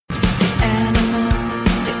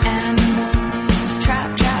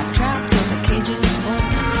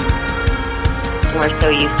so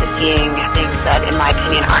used to seeing things that, in my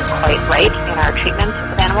opinion, aren't quite right in our treatment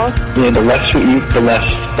of animals. The less we eat, the less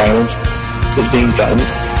violence is being done,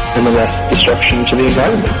 and the less destruction to the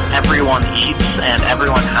environment. Everyone eats, and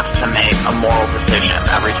everyone has to make a moral decision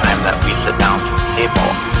every time that we sit down to the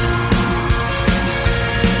table.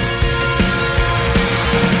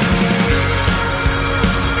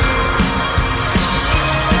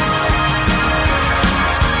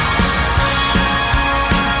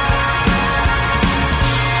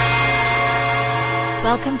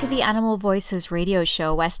 Welcome to the Animal Voices radio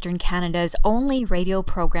show, Western Canada's only radio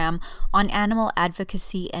program on animal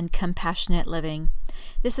advocacy and compassionate living.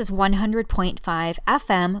 This is 100.5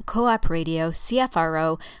 FM Co-op Radio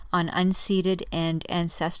CFRO on unceded and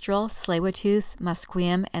ancestral Tsleil-Waututh,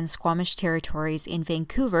 Musqueam, and Squamish territories in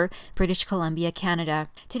Vancouver, British Columbia, Canada.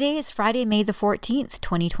 Today is Friday, May the 14th,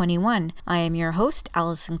 2021. I am your host,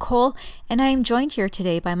 Allison Cole, and I am joined here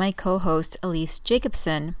today by my co-host, Elise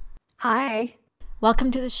Jacobson. Hi.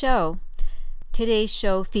 Welcome to the show. Today's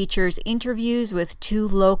show features interviews with two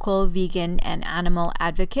local vegan and animal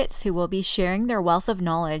advocates who will be sharing their wealth of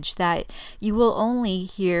knowledge that you will only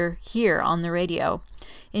hear here on the radio.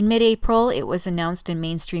 In mid-April, it was announced in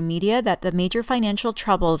mainstream media that the major financial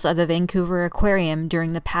troubles of the Vancouver Aquarium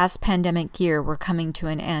during the past pandemic year were coming to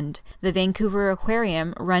an end. The Vancouver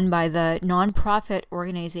Aquarium, run by the non-profit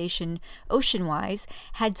organization Oceanwise,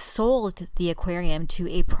 had sold the aquarium to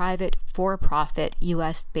a private for-profit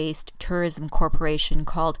U.S.-based tourism corporation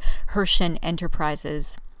called Hershen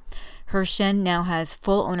Enterprises. Hershen now has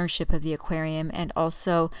full ownership of the aquarium and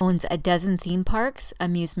also owns a dozen theme parks,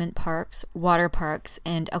 amusement parks, water parks,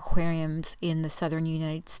 and aquariums in the southern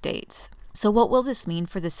United States. So what will this mean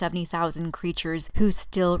for the 70,000 creatures who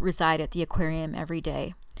still reside at the aquarium every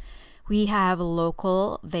day? We have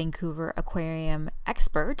local Vancouver aquarium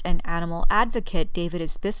expert and animal advocate David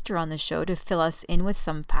Isbister on the show to fill us in with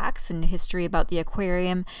some facts and history about the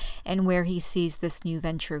aquarium and where he sees this new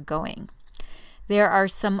venture going. There are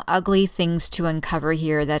some ugly things to uncover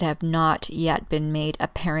here that have not yet been made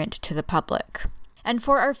apparent to the public. And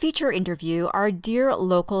for our feature interview, our dear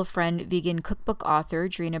local friend, vegan cookbook author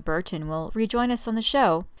Drina Burton will rejoin us on the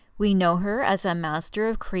show. We know her as a master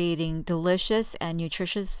of creating delicious and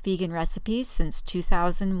nutritious vegan recipes since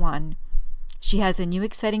 2001. She has a new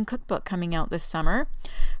exciting cookbook coming out this summer,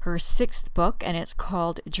 her 6th book, and it's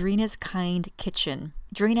called Drina's Kind Kitchen.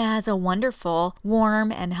 Drina has a wonderful,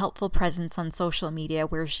 warm, and helpful presence on social media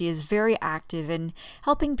where she is very active in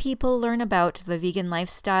helping people learn about the vegan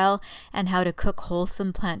lifestyle and how to cook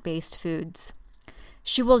wholesome plant-based foods.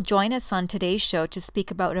 She will join us on today's show to speak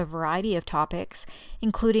about a variety of topics,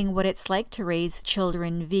 including what it's like to raise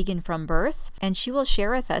children vegan from birth, and she will share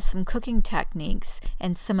with us some cooking techniques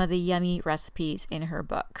and some of the yummy recipes in her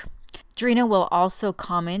book. Drina will also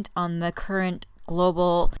comment on the current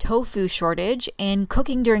global tofu shortage and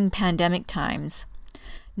cooking during pandemic times.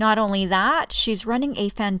 Not only that, she's running a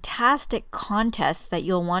fantastic contest that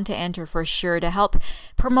you'll want to enter for sure to help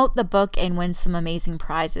promote the book and win some amazing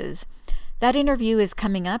prizes. That interview is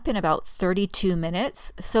coming up in about 32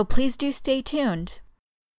 minutes, so please do stay tuned.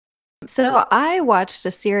 So I watched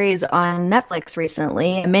a series on Netflix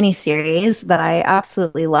recently, a mini-series that I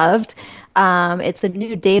absolutely loved. It's the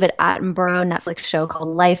new David Attenborough Netflix show called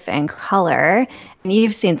Life in Color. And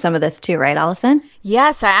you've seen some of this too, right, Allison?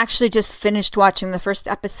 Yes, I actually just finished watching the first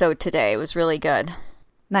episode today. It was really good.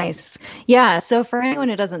 Nice. Yeah, so for anyone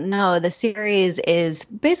who doesn't know, the series is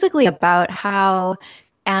basically about how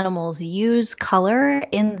animals use color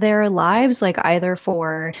in their lives, like either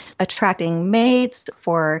for attracting mates,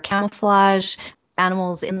 for camouflage.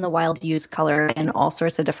 Animals in the wild use color in all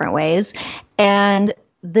sorts of different ways. And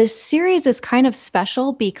this series is kind of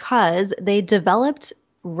special because they developed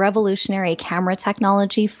revolutionary camera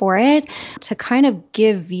technology for it to kind of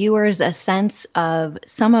give viewers a sense of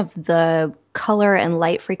some of the color and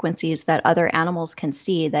light frequencies that other animals can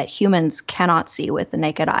see that humans cannot see with the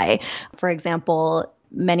naked eye. For example,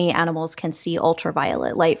 many animals can see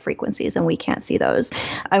ultraviolet light frequencies, and we can't see those.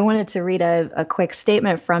 I wanted to read a quick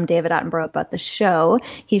statement from David Attenborough about the show.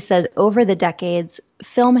 He says, over the decades,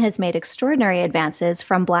 film has made extraordinary advances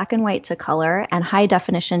from black and white to color and high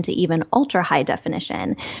definition to even ultra high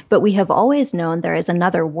definition. But we have always known there is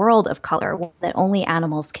another world of color that only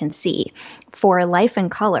animals can see. For Life in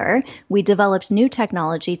Color, we developed new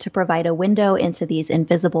technology to provide a window into these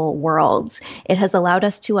invisible worlds. It has allowed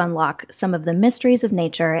us to unlock some of the mysteries of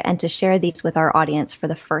nature and to share these with our audience for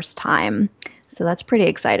the first time. So that's pretty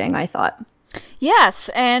exciting, I thought. Yes,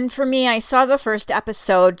 and for me, I saw the first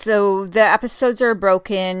episode. So the episodes are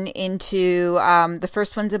broken into the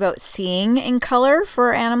first one's about seeing in color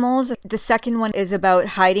for animals. The second one is about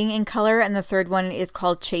hiding in color, and the third one is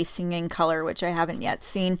called chasing in color, which I haven't yet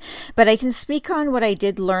seen. But I can speak on what I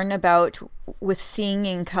did learn about with seeing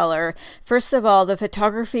in color. First of all, the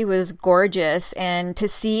photography was gorgeous, and to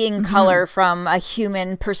see in color from a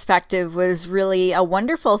human perspective was really a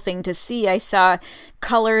wonderful thing to see. I saw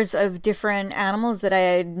colors of different animals that I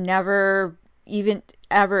had never even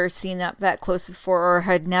ever seen up that close before, or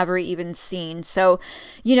had never even seen. So,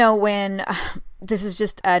 when this is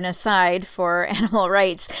just an aside for animal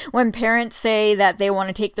rights, when parents say that they want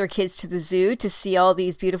to take their kids to the zoo to see all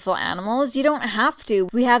these beautiful animals, you don't have to.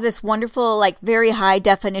 We have this wonderful, very high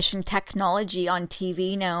definition technology on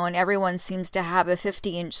TV now, and everyone seems to have a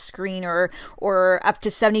 50-inch screen or up to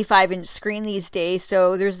 75-inch screen these days.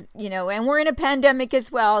 So there's, and we're in a pandemic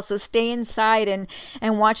as well, so stay inside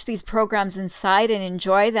and watch these programs inside and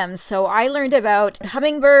enjoy them. So I learned about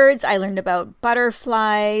hummingbirds, I learned about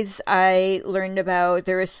butterflies, I learned about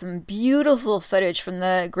there is some beautiful footage from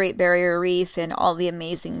the Great Barrier Reef and all the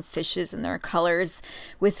amazing fishes and their colors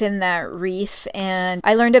within that reef. And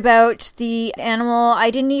I learned about the animal I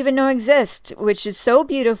didn't even know exist, which is so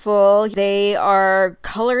beautiful. They are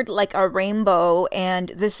colored like a rainbow,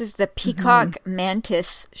 and this is the peacock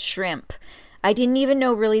mantis shrimp. I didn't even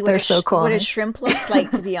know really what a shrimp looked like,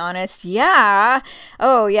 to be honest. Yeah.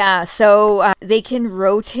 Oh, yeah. So they can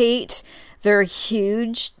rotate their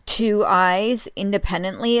huge two eyes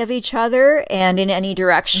independently of each other and in any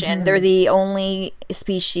direction. They're the only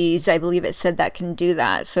species, I believe it said, that can do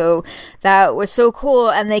that. So that was so cool.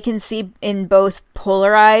 And they can see in both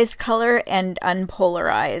polarized color and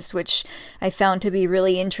unpolarized, which I found to be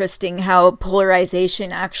really interesting, how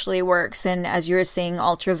polarization actually works. And as you were saying,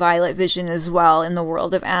 ultraviolet vision as well in the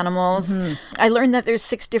world of animals. I learned that there's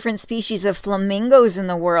 6 different species of flamingos in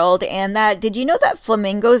the world. And did you know that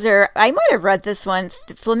flamingos I might have read this once,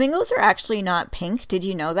 flamingos are actually not pink. Did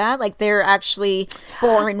you know that? They're actually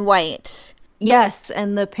born white. Yes,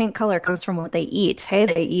 and the pink color comes from what they eat. Hey,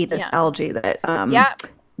 they eat this algae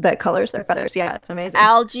that colors their feathers. Yeah, it's amazing.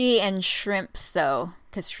 Algae and shrimps, though,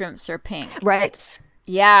 because shrimps are pink. Right.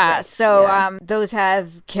 Yeah, Right. so those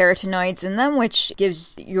have carotenoids in them, which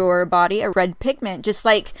gives your body a red pigment. Just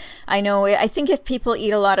like, I think if people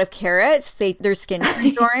eat a lot of carrots, their skin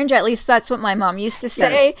turns orange. At least that's what my mom used to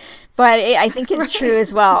say. Yes. But I think it's true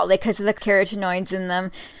as well, because of the carotenoids in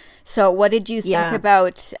them. So what did you think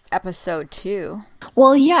about episode 2?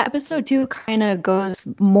 Well, yeah, episode 2 kind of goes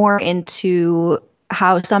more into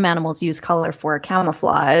how some animals use color for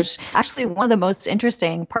camouflage. Actually, one of the most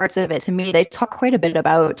interesting parts of it to me, they talk quite a bit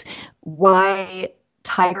about why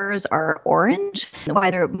tigers are orange, why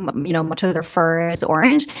they're, much of their fur is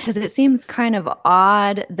orange, because it seems kind of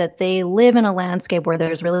odd that they live in a landscape where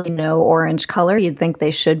there's really no orange color. You'd think they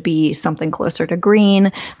should be something closer to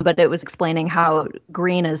green, but it was explaining how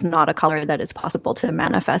green is not a color that is possible to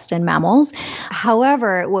manifest in mammals.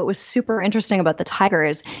 However, what was super interesting about the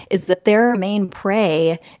tigers is that their main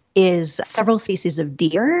prey is several species of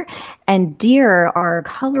deer, and deer are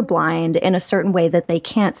colorblind in a certain way that they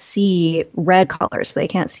can't see red colors. They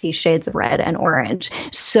can't see shades of red and orange.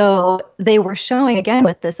 So they were showing, again,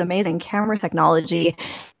 with this amazing camera technology,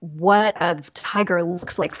 what a tiger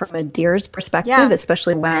looks like from a deer's perspective,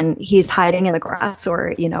 especially when he's hiding in the grass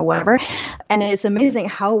or, whatever. And it's amazing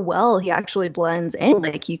how well he actually blends in.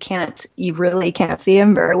 You really can't see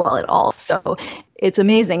him very well at all. So it's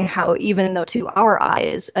amazing how, even though to our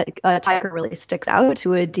eyes, a tiger really sticks out,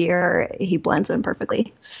 to a deer, he blends in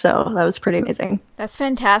perfectly. So that was pretty amazing. That's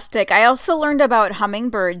fantastic. I also learned about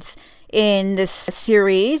hummingbirds in this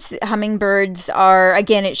series. Hummingbirds are,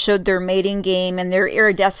 again, it showed their mating game and their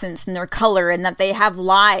iridescence and their color, and that they have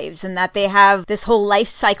lives and that they have this whole life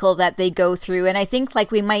cycle that they go through. And I think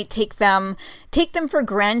we might take them for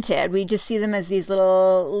granted. We just see them as these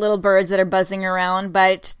little birds that are buzzing around.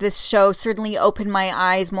 But this show certainly opened my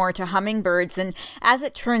eyes more to hummingbirds. And as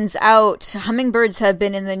it turns out, hummingbirds have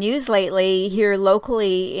been in the news lately here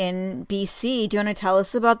locally in BC. Do you want to tell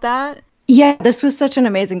us about that? Yeah, this was such an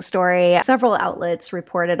amazing story. Several outlets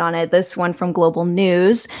reported on it. This one from Global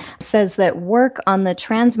News says that work on the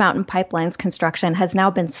Trans Mountain Pipeline's construction has now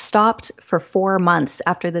been stopped for 4 months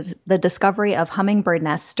after the discovery of hummingbird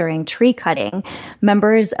nests during tree cutting.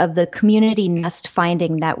 Members of the Community Nest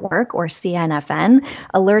Finding Network, or CNFN,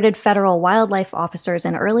 alerted federal wildlife officers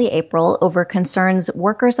in early April over concerns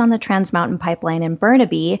workers on the Trans Mountain Pipeline in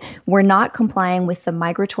Burnaby were not complying with the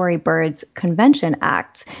Migratory Birds Convention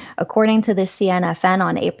Act. According According to the CNFN,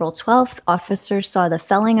 on April 12th, officers saw the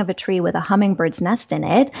felling of a tree with a hummingbird's nest in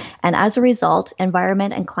it. And as a result,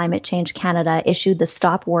 Environment and Climate Change Canada issued the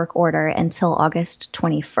stop work order until August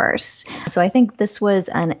 21st. So I think this was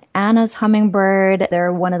an Anna's hummingbird.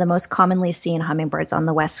 They're one of the most commonly seen hummingbirds on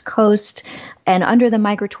the West Coast. And under the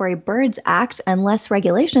Migratory Birds Act, unless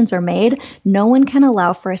regulations are made, no one can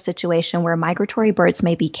allow for a situation where migratory birds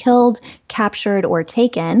may be killed, captured, or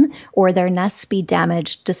taken, or their nests be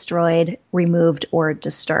damaged, destroyed, removed, or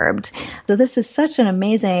disturbed. So this is such an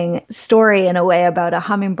amazing story in a way about a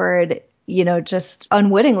hummingbird, just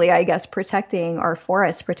unwittingly, I guess, protecting our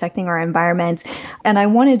forests, protecting our environment. And I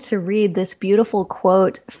wanted to read this beautiful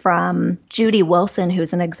quote from Judy Wilson,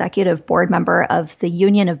 who's an executive board member of the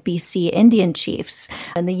Union of BC Indian Chiefs.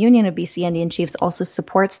 And the Union of BC Indian Chiefs also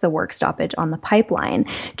supports the work stoppage on the pipeline.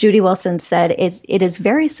 Judy Wilson said, it is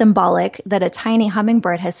very symbolic that a tiny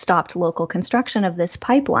hummingbird has stopped local construction of this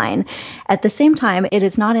pipeline. At the same time, it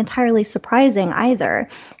is not entirely surprising either.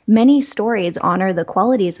 Many stories honor the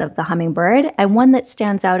qualities of the hummingbird, and one that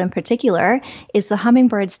stands out in particular is the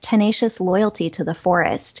hummingbird's tenacious loyalty to the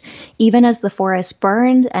forest. Even as the forest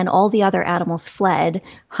burned and all the other animals fled,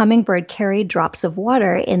 hummingbird carried drops of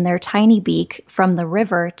water in their tiny beak from the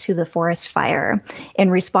river to the forest fire. In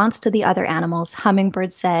response to the other animals,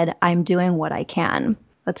 hummingbird said, "I'm doing what I can."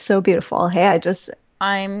 That's so beautiful. Hey,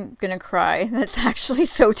 I'm gonna cry. That's actually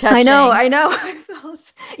so touching. I know.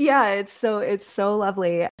 Yeah, it's so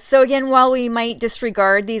lovely. So again, while we might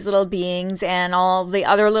disregard these little beings and all the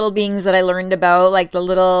other little beings that I learned about, like the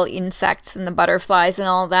little insects and the butterflies and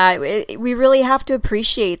all that, we really have to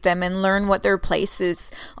appreciate them and learn what their place is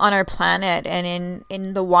on our planet and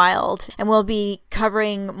in the wild. And we'll be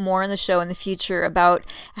covering more in the show in the future about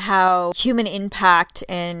how human impact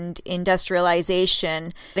and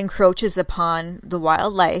industrialization encroaches upon the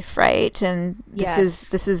wildlife, right? And this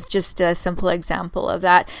is just a simple example of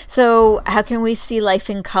that. So how can we see Life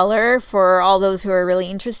in Color for all those who are really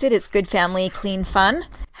interested? It's good family, clean fun.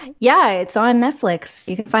 Yeah, it's on Netflix.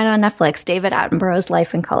 You can find it on Netflix, David Attenborough's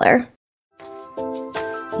Life in Color.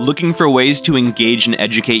 Looking for ways to engage and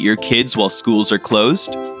educate your kids while schools are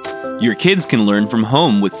closed? Your kids can learn from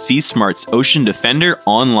home with C Smart's Ocean Defender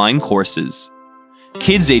online courses.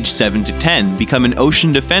 Kids aged 7 to 10 become an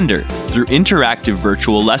ocean defender through interactive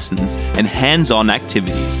virtual lessons and hands-on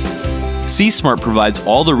activities. C Smart provides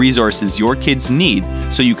all the resources your kids need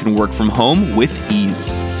so you can work from home with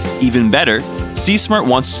ease. Even better, C Smart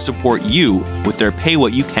wants to support you with their Pay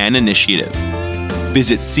What You Can initiative.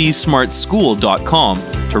 Visit csmartschool.com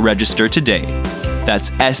to register today.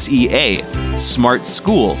 That's SEA,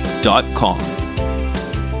 smartschool.com.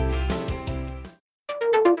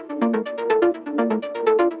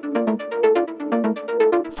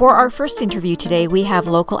 For our first interview today, we have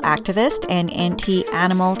local activist and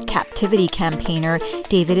anti-animal captivity campaigner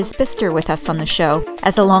David Isbister with us on the show.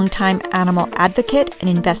 As a longtime animal advocate, an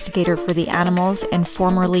investigator for the animals, and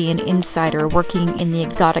formerly an insider working in the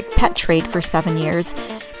exotic pet trade for 7 years,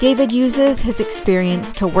 David uses his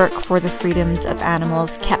experience to work for the freedoms of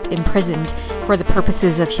animals kept imprisoned for the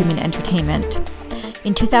purposes of human entertainment.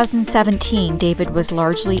 In 2017, David was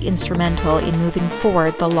largely instrumental in moving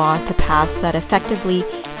forward the law to pass that effectively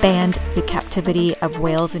banned the captivity of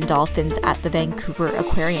whales and dolphins at the Vancouver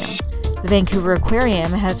Aquarium. The Vancouver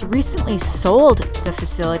Aquarium has recently sold the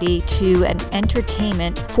facility to an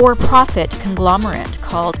entertainment for-profit conglomerate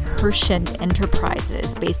called Herschend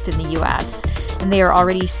Enterprises based in the US, and they are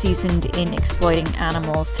already seasoned in exploiting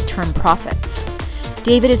animals to turn profits.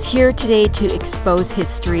 David is here today to expose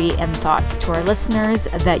history and thoughts to our listeners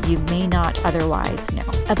that you may not otherwise know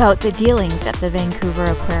about the dealings at the Vancouver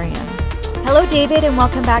Aquarium. Hello, David, and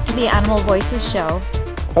welcome back to the Animal Voices show.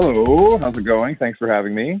 Hello, how's it going? Thanks for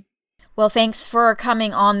having me. Well, thanks for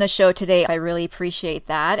coming on the show today. I really appreciate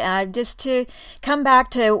that. Just to come back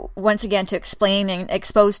to, once again, to explain and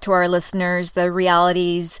expose to our listeners the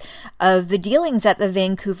realities of the dealings at the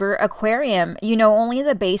Vancouver Aquarium. You know, only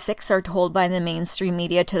the basics are told by the mainstream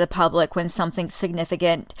media to the public when something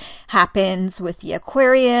significant happens with the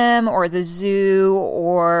aquarium or the zoo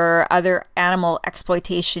or other animal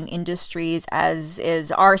exploitation industries, as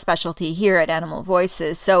is our specialty here at Animal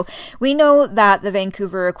Voices. So we know that the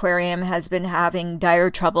Vancouver Aquarium has been having dire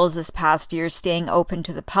troubles this past year staying open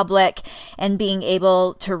to the public and being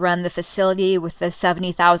able to run the facility with the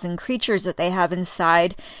 70,000 creatures that they have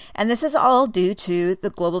inside. And this is all due to the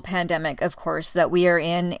global pandemic, of course, that we are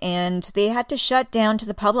in. And they had to shut down to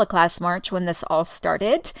the public last March when this all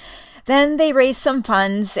started. Then they raised some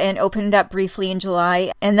funds and opened up briefly in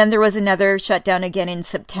July. And then there was another shutdown again in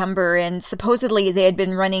September. And supposedly they had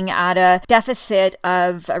been running at a deficit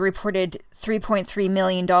of a reported $3.3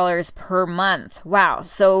 million per month. Wow.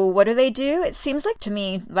 So what do? It seems like to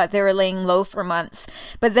me that they were laying low for months.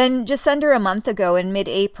 But then just under a month ago in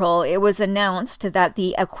mid-April, it was announced that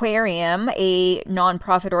the Aquarium, a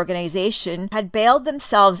nonprofit organization, had bailed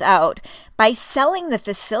themselves out by selling the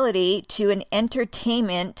facility to an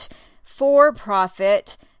entertainment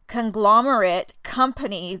for-profit conglomerate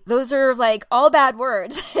company. Those are like all bad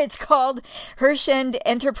words. It's called Herschend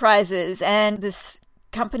Enterprises, and this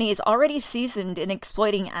company is already seasoned in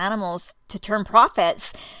exploiting animals to turn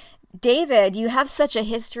profits. David, you have such a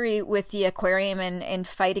history with the aquarium and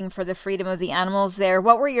fighting for the freedom of the animals there.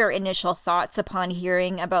 What were your initial thoughts upon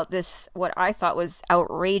hearing about this, what I thought was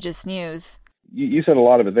outrageous news? You said a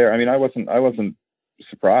lot of it there. I mean, I wasn't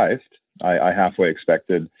surprised. I halfway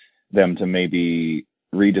expected them to maybe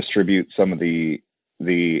redistribute some of the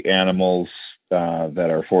animals that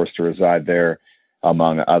are forced to reside there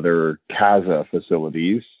among other CAZA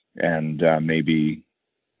facilities, and maybe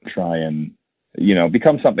try and,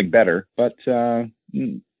 become something better. But, I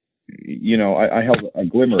held a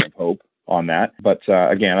glimmer of hope on that. But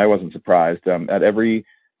again, I wasn't surprised. At every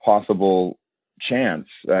possible chance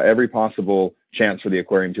for the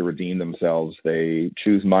aquarium to redeem themselves, they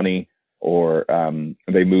choose money, or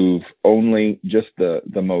they move only just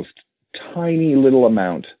the most tiny little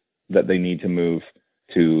amount that they need to move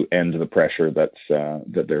to end the pressure that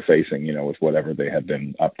they're facing, with whatever they had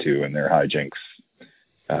been up to in their hijinks,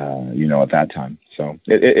 at that time. So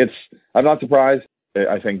it's I'm not surprised.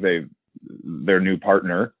 I think their new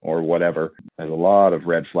partner or whatever has a lot of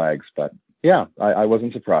red flags, but yeah, I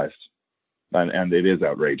wasn't surprised, and it is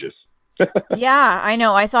outrageous. Yeah, I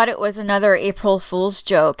know. I thought it was another April Fool's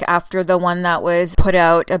joke after the one that was put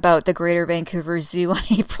out about the Greater Vancouver Zoo on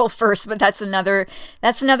April 1st, but that's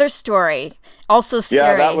another story. Also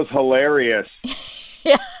scary. Yeah, that was hilarious.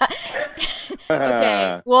 Yeah.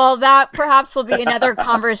 Okay. Well, that perhaps will be another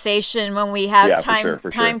conversation when we have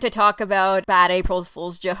time to talk about bad April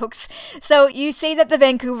Fool's jokes. So you say that the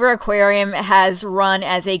Vancouver Aquarium has run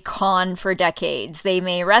as a con for decades. They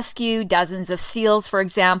may rescue dozens of seals, for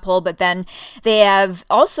example, but then they have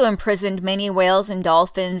also imprisoned many whales and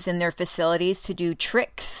dolphins in their facilities to do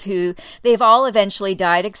tricks. They've all eventually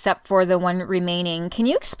died except for the one remaining. Can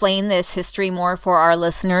you explain this history more for our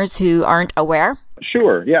listeners who aren't aware?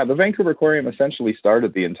 Sure. Yeah, the Vancouver Aquarium essentially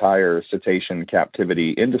started the entire cetacean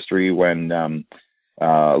captivity industry when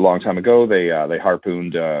a long time ago they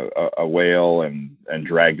harpooned a whale and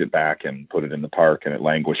dragged it back and put it in the park, and it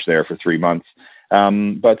languished there for 3 months.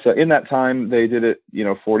 But in that time they did it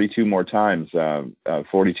 42 more times,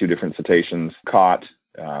 42 different cetaceans caught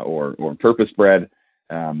or purpose bred,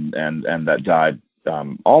 and that died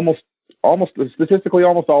statistically,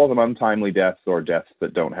 almost all of them untimely deaths or deaths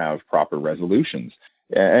that don't have proper resolutions.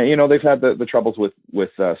 They've had the troubles with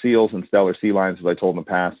seals and stellar sea lions, as I told in the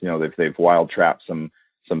past. They've wild trapped some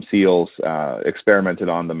seals, experimented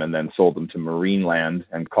on them, and then sold them to Marineland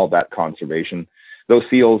and called that conservation. Those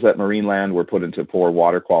seals at Marineland were put into poor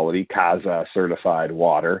water quality, CAZA certified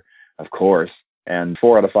water, of course, and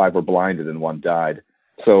 4 out of 5 were blinded and 1 died.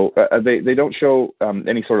 So they don't show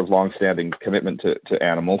any sort of long-standing commitment to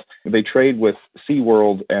animals. They trade with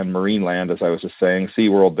SeaWorld and Marineland, as I was just saying.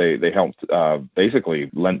 SeaWorld, they helped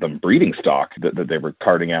basically lend them breeding stock that they were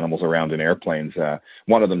carting animals around in airplanes.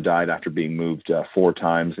 One of them died after being moved 4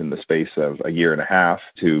 times in the space of a year and a half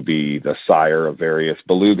to be the sire of various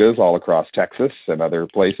belugas all across Texas and other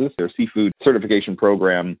places. Their seafood certification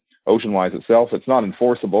program, Oceanwise itself, it's not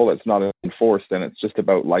enforceable, it's not enforced, and it's just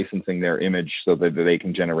about licensing their image so that they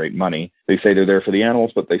can generate money. They say they're there for the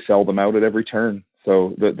animals, but they sell them out at every turn.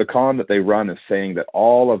 So the con that they run is saying that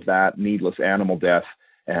all of that needless animal death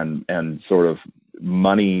and sort of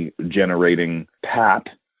money generating pap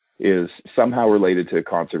is somehow related to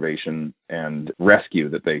conservation and rescue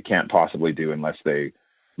that they can't possibly do unless they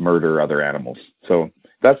murder other animals. So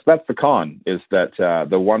that's the con, is that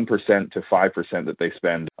the 1% to 5% that they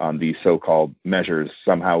spend on these so-called measures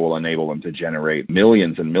somehow will enable them to generate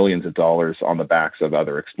millions and millions of dollars on the backs of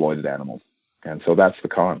other exploited animals. And so that's the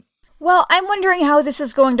con. Well, I'm wondering how this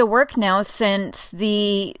is going to work now, since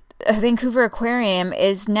the Vancouver Aquarium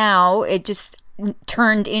is now, it just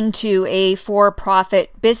turned into a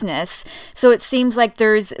for-profit business. So it seems like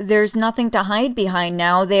there's nothing to hide behind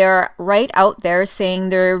now. They're right out there saying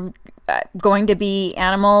they're going to be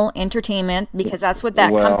animal entertainment because that's what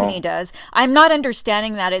that company does. I'm not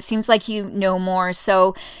understanding that. It seems like you know more.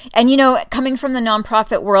 So, and coming from the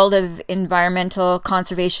nonprofit world of environmental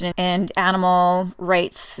conservation and animal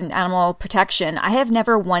rights and animal protection, I have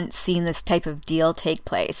never once seen this type of deal take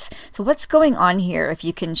place. So what's going on here, if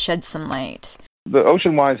you can shed some light? The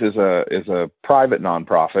OceanWise is a private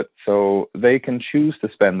nonprofit, so they can choose to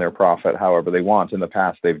spend their profit however they want. In the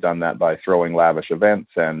past, they've done that by throwing lavish events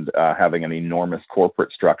and having an enormous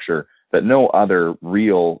corporate structure that no other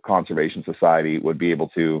real conservation society would be able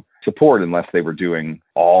to support unless they were doing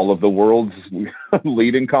all of the world's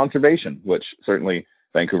leading conservation, which certainly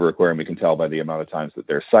Vancouver Aquarium, we can tell by the amount of times that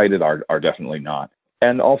they're cited, are definitely not.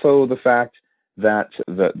 And also the fact that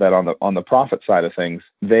on the profit side of things,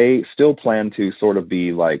 they still plan to sort of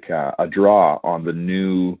be like a draw on the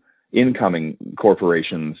new incoming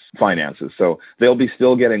corporation's finances. So they'll be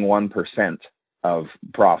still getting 1% of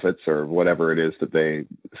profits or whatever it is that they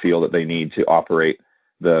feel that they need to operate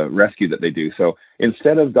the rescue that they do. So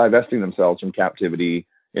instead of divesting themselves from captivity,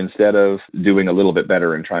 instead of doing a little bit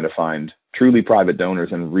better and trying to find truly private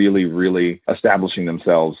donors and really, really establishing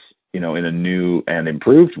themselves, in a new and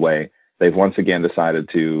improved way, they've once again decided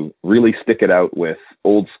to really stick it out with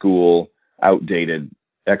old school, outdated,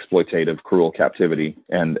 exploitative, cruel captivity.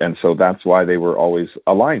 And so that's why they were always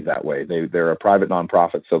aligned that way. They're a private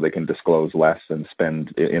nonprofit, so they can disclose less and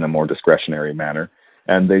spend in a more discretionary manner.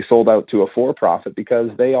 And they sold out to a for-profit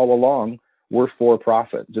because they all along were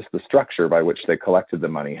for-profit. Just the structure by which they collected the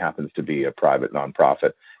money happens to be a private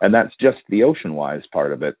nonprofit. And that's just the OceanWise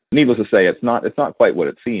part of it. Needless to say, it's not quite what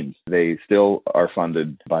it seems. They still are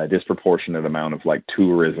funded by a disproportionate amount of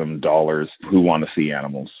tourism dollars who want to see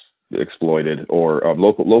animals exploited, or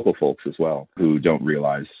local folks as well who don't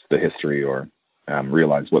realize the history or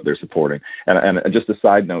realize what they're supporting. And just a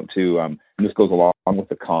side note too, and this goes along with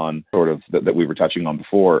the con sort of that we were touching on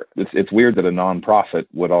before. It's weird that a nonprofit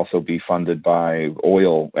would also be funded by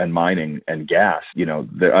oil and mining and gas. A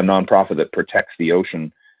nonprofit that protects the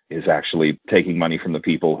ocean is actually taking money from the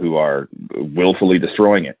people who are willfully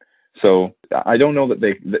destroying it. So I don't know that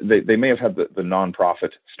they may have had the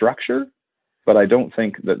nonprofit structure, but I don't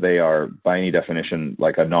think that they are by any definition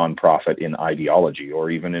like a nonprofit in ideology or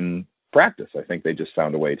even in practice. I think they just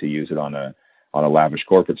found a way to use it on a lavish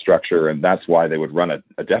corporate structure, and that's why they would run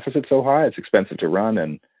a deficit so high. It's expensive to run,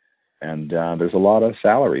 and there's a lot of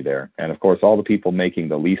salary there. And of course, all the people making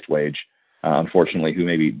the least wage, unfortunately, who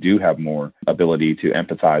maybe do have more ability to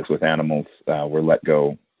empathize with animals, were let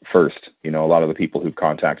go first. A lot of the people who've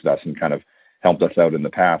contacted us and kind of helped us out in the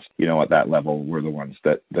past, at that level, were the ones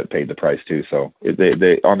that paid the price too. So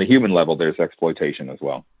they on the human level, there's exploitation as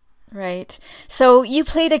well. Right. So you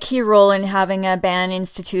played a key role in having a ban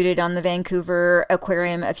instituted on the Vancouver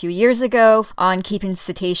Aquarium a few years ago on keeping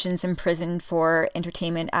cetaceans imprisoned for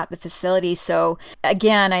entertainment at the facility. So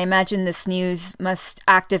again, I imagine this news must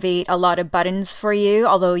activate a lot of buttons for you,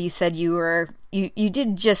 although you said you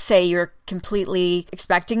did just say you're completely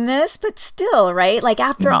expecting this, but still, right?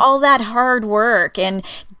 After all that hard work and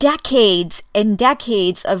decades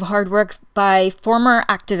of hard work by former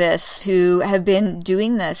activists who have been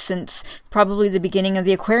doing this since probably the beginning of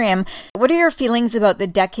the aquarium, what are your feelings about the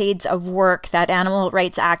decades of work that animal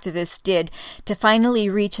rights activists did to finally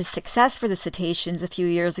reach a success for the cetaceans a few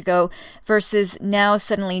years ago versus now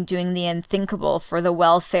suddenly doing the unthinkable for the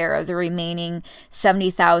welfare of the remaining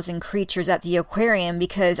 70,000 creatures at the aquarium?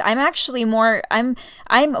 Because I'm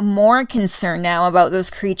more concerned now about those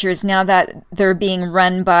creatures now that they're being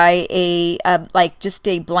run by just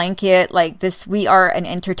a blanket like this. We are an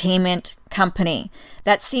entertainment company.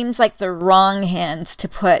 That seems like the wrong hands to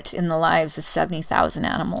put in the lives of 70,000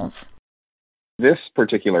 animals. This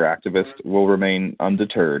particular activist will remain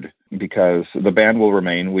undeterred because the ban will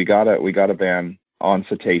remain. We got a ban on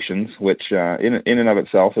cetaceans, which in and of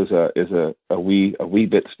itself is a wee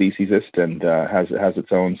bit speciesist and has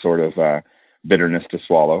its own sort of bitterness to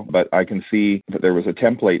swallow. But I can see that there was a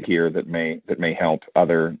template here that may help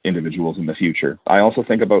other individuals in the future. I also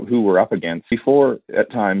think about who we're up against. Before,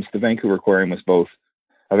 at times, the Vancouver Aquarium was both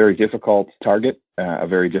a very difficult target, a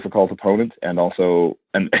very difficult opponent, and also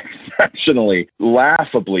an exceptionally,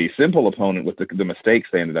 laughably simple opponent with the mistakes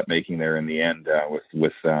they ended up making there in the end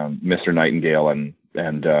with Mr. Nightingale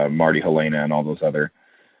and Marty Helena and all those other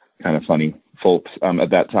kind of funny folks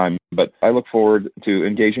at that time. But I look forward to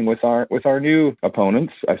engaging with our new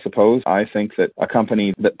opponents, I suppose. I think that a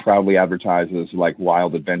company that proudly advertises like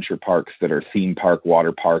wild adventure parks that are theme park,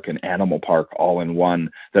 water park, and animal park all in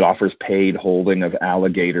one, that offers paid holding of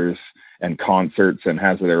alligators and concerts and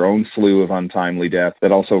has their own slew of untimely deaths,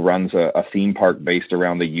 that also runs a theme park based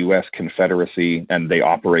around the U.S. Confederacy, and they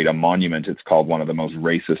operate a monument. It's called one of the most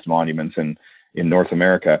racist monuments in North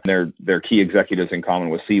America. They're key executives in common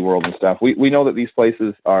with SeaWorld and stuff. We know that these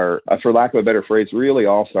places are, for lack of a better phrase, really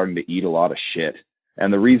all starting to eat a lot of shit.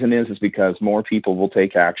 And the reason is because more people will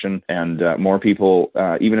take action, and more people,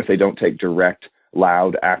 even if they don't take direct,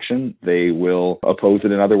 loud action, they will oppose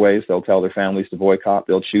it in other ways. They'll tell their families to boycott.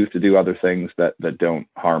 They'll choose to do other things that don't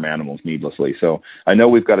harm animals needlessly. So I know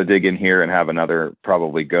we've got to dig in here and have another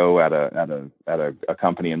probably go at a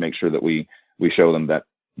company and make sure that we show them that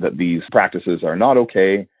these practices are not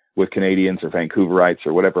okay with Canadians or Vancouverites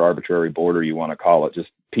or whatever arbitrary border you want to call it. Just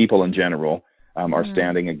people in general are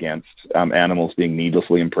standing against animals being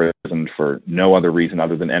needlessly imprisoned for no other reason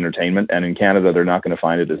other than entertainment. And in Canada, they're not going to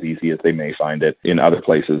find it as easy as they may find it in other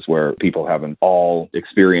places where people haven't all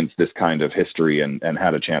experienced this kind of history and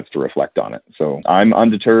had a chance to reflect on it. So I'm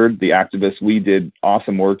undeterred. The activists, we did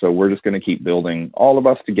awesome work. So we're just going to keep building, all of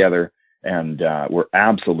us together. And we're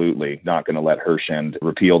absolutely not going to let Hirschend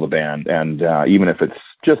repeal the ban. And even if it's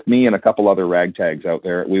just me and a couple other ragtags out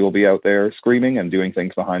there, we will be out there screaming and doing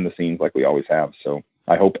things behind the scenes like we always have. So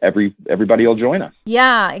I hope everybody will join us.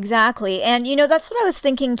 Yeah, exactly. And, that's what I was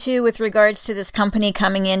thinking, too, with regards to this company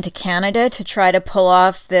coming into Canada to try to pull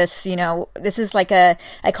off this, this is like I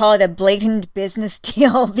call it a blatant business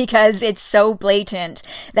deal because it's so blatant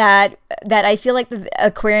that I feel like the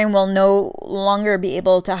aquarium will no longer be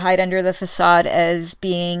able to hide under the facade as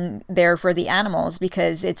being there for the animals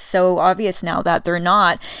because it's so obvious now that they're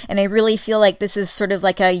not. And I really feel like this is sort of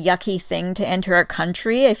like a yucky thing to enter our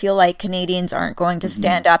country. I feel like Canadians aren't going to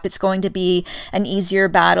stand up. It's going to be an easier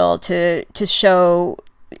battle to show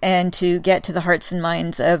and to get to the hearts and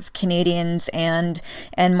minds of Canadians and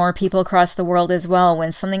more people across the world as well.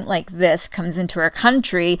 When something like this comes into our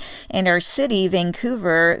country and our city,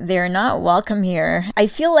 Vancouver, they're not welcome here. I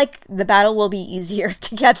feel like the battle will be easier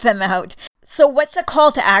to get them out. So what's a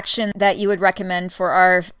call to action that you would recommend for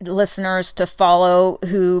our listeners to follow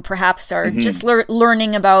who perhaps are just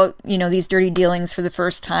learning about, these dirty dealings for the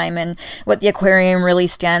first time and what the aquarium really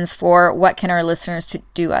stands for? What can our listeners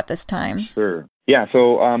do at this time? Sure. Yeah,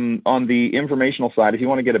 so on the informational side, if you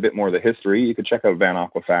want to get a bit more of the history, you could check out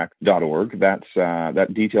vanaquafact.org.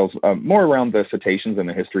 That details more around the cetaceans and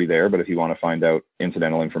the history there, but if you want to find out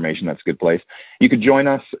incidental information, that's a good place. You could join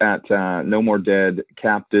us at No More Dead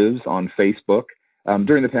Captives on Facebook.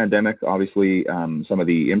 During the pandemic, obviously, some of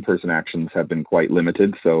the in-person actions have been quite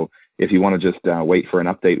limited, so if you want to just wait for an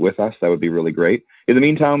update with us, that would be really great. In the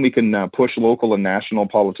meantime, we can push local and national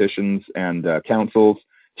politicians and councils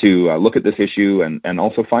to look at this issue and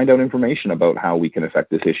also find out information about how we can affect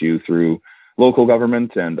this issue through local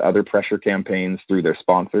government and other pressure campaigns through their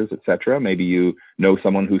sponsors, etc. Maybe you know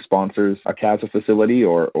someone who sponsors a CASA facility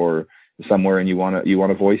or somewhere and you want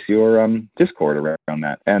to voice your discord around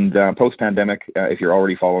that. And post-pandemic, if you're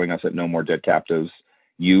already following us at No More Dead Captives,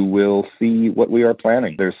 you will see what we are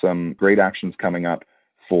planning. There's some great actions coming up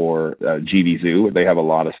for GV Zoo. They have a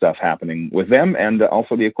lot of stuff happening with them, and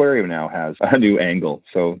also the aquarium now has a new angle.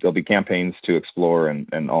 So there'll be campaigns to explore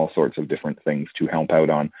and all sorts of different things to help out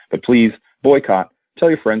on. But please boycott. Tell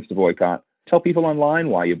your friends to boycott. Tell people online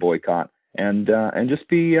why you boycott, and just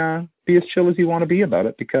be as chill as you want to be about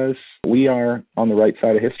it because we are on the right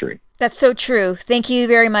side of history. That's so true. Thank you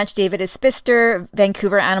very much, David Isbister,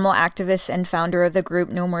 Vancouver animal activist and founder of the group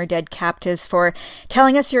No More Dead Captives, for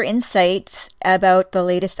telling us your insights about the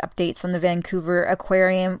latest updates on the Vancouver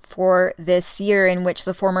Aquarium for this year, in which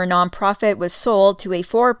the former nonprofit was sold to a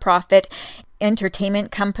for-profit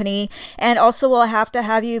entertainment company. And also we'll have to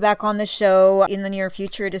have you back on the show in the near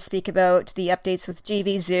future to speak about the updates with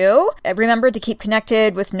GV Zoo. Remember to keep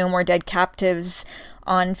connected with No More Dead Captives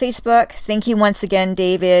on Facebook. Thank you once again,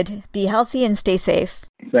 David. Be healthy and stay safe.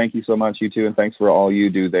 Thank you so much, you too, and thanks for all you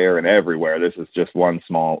do there and everywhere. This is just one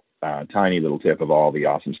small, tiny little tip of all the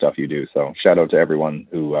awesome stuff you do. So shout out to everyone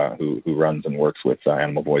who runs and works with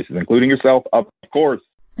Animal Voices, including yourself, of course.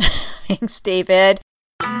 Thanks, David.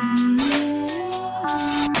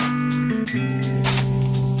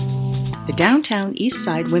 The Downtown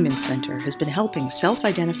Eastside Women's Center has been helping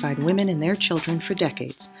self-identified women and their children for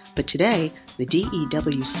decades, but today, the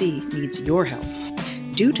DEWC needs your help.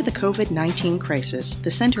 Due to the COVID-19 crisis, the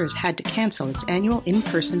center has had to cancel its annual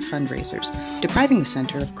in-person fundraisers, depriving the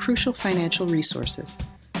center of crucial financial resources.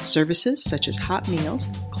 Services such as hot meals,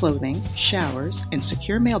 clothing, showers, and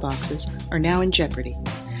secure mailboxes are now in jeopardy.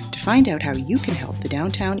 To find out how you can help the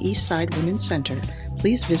Downtown Eastside Women's Center,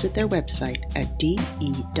 please visit their website at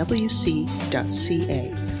dewc.ca.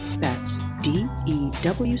 That's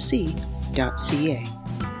dewc.ca.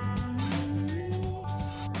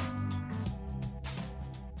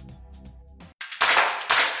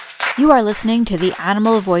 You are listening to the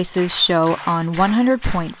Animal Voices show on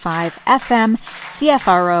 100.5 FM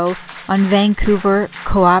CFRO on Vancouver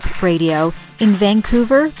Co-op Radio in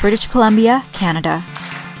Vancouver, British Columbia, Canada.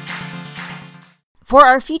 For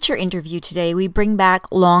our feature interview today, we bring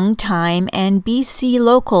back longtime and BC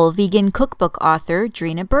local vegan cookbook author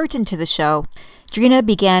Drina Burton to the show. Drina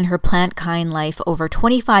began her plant kind life over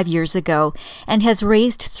 25 years ago and has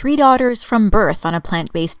raised 3 daughters from birth on a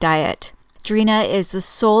plant-based diet. Drina is the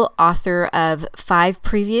sole author of 5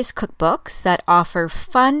 previous cookbooks that offer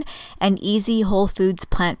fun and easy whole foods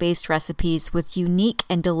plant-based recipes with unique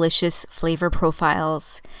and delicious flavor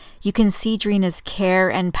profiles. You can see Drina's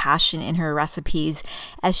care and passion in her recipes,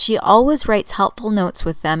 as she always writes helpful notes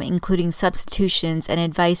with them, including substitutions and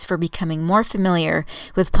advice for becoming more familiar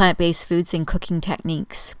with plant-based foods and cooking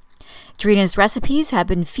techniques. Drina's recipes have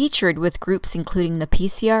been featured with groups including the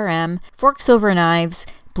PCRM, Forks Over Knives,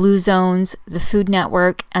 Blue Zones, the Food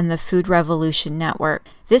Network, and the Food Revolution Network.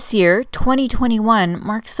 This year, 2021,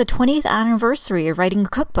 marks the 20th anniversary of writing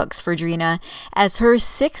cookbooks for Drina, as her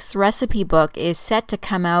 6th recipe book is set to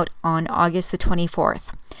come out on August the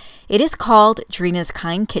 24th. It is called Drina's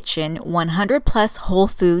Kind Kitchen, 100 plus whole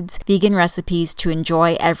foods vegan recipes to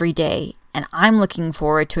enjoy every day, and I'm looking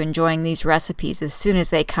forward to enjoying these recipes as soon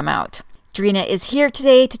as they come out. Drina is here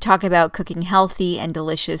today to talk about cooking healthy and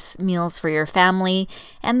delicious meals for your family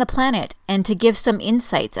and the planet, and to give some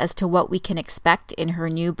insights as to what we can expect in her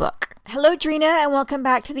new book. Hello, Drina, and welcome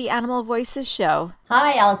back to the Animal Voices show.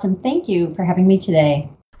 Hi, Allison. Thank you for having me today.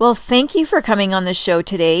 Well, thank you for coming on the show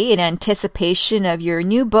today in anticipation of your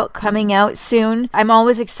new book coming out soon. I'm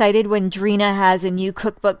always excited when Drina has a new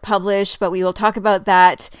cookbook published, but we will talk about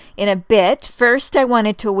that in a bit. First, I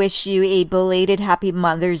wanted to wish you a belated Happy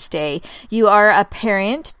Mother's Day. You are a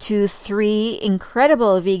parent to 3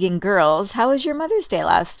 incredible vegan girls. How was your Mother's Day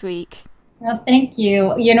last week? Well, thank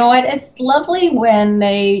you. You know what? It's lovely when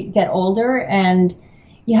they get older and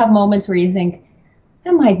you have moments where you think,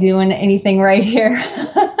 am I doing anything right here?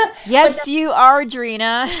 Yes, you are,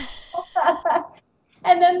 Drina.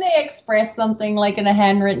 And then they express something like in a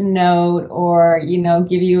handwritten note, or,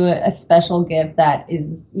 give you a special gift that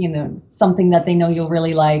is, something that they know you'll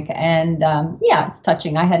really like. And it's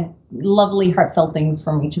touching. I had lovely, heartfelt things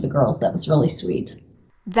from each of the girls. That was really sweet.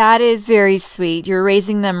 That is very sweet. You're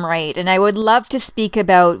raising them right. And I would love to speak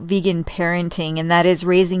about vegan parenting, and that is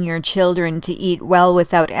raising your children to eat well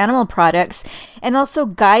without animal products, and also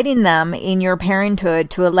guiding them in your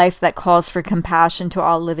parenthood to a life that calls for compassion to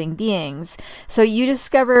all living beings. So you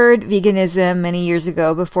discovered veganism many years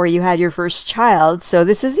ago before you had your first child. So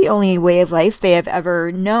this is the only way of life they have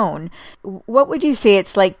ever known. What would you say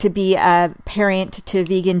it's like to be a parent to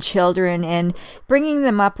vegan children and bringing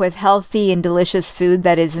them up with healthy and delicious food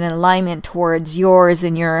that is in alignment towards yours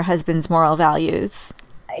and your husband's moral values?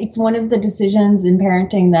 It's one of the decisions in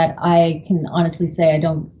parenting that I can honestly say I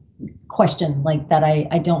don't question, like that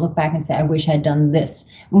I don't look back and say, I wish I had done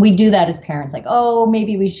this. And we do that as parents, like, oh,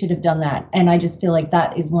 maybe we should have done that. And I just feel like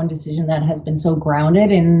that is one decision that has been so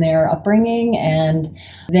grounded in their upbringing, and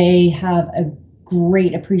they have a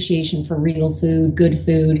great appreciation for real food, good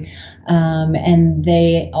food. And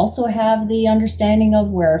they also have the understanding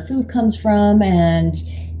of where our food comes from, and,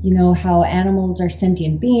 how animals are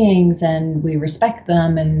sentient beings and we respect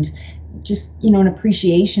them, and just, an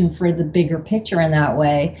appreciation for the bigger picture in that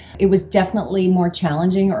way. It was definitely more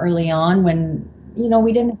challenging early on when,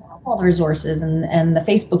 we didn't have all the resources and the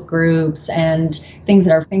Facebook groups and things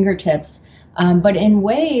at our fingertips. But in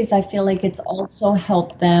ways, I feel like it's also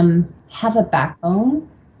helped them have a backbone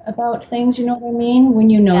about things, you know what I mean? When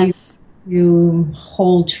Yes. you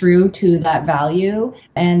hold true to that value,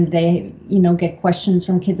 and they, get questions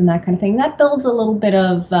from kids and that kind of thing. That builds a little bit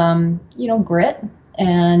of, grit,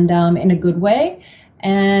 and in a good way.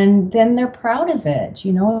 And then they're proud of it.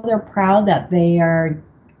 They're proud that they are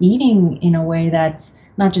eating in a way that's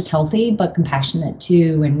not just healthy, but compassionate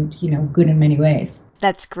too, and, good in many ways.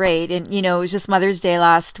 That's great. And, it was just Mother's Day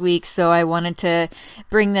last week, so I wanted to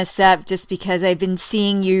bring this up just because I've been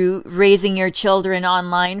seeing you raising your children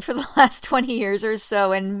online for the last 20 years or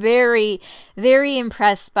so, and very, very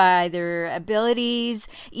impressed by their abilities,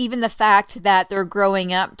 even the fact that they're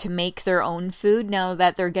growing up to make their own food now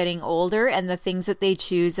that they're getting older, and the things that they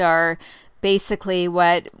choose are basically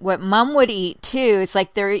what mom would eat too. It's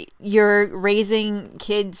like you're raising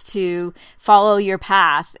kids to follow your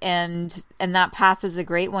path, and that path is a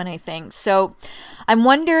great one, I think. So I'm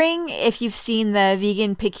wondering if you've seen the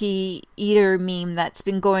vegan picky eater meme that's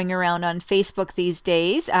been going around on Facebook these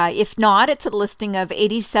days. If not, it's a listing of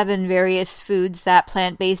 87 various foods that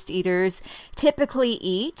plant-based eaters typically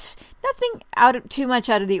eat. Nothing too much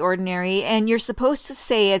out of the ordinary, and you're supposed to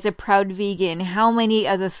say as a proud vegan how many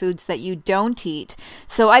of the foods that you don't eat.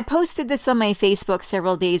 So I posted this on my Facebook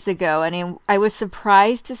several days ago, and I was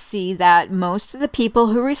surprised to see that most of the people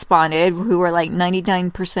who responded, who were like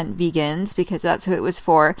 99% vegans, because that's who it was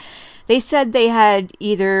for, they said they had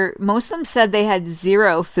most of them said they had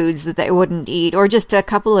 0 foods that they wouldn't eat, or just a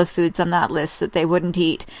couple of foods on that list that they wouldn't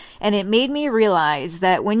eat. And it made me realize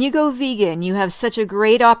that when you go vegan, you have such a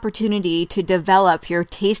great opportunity to develop your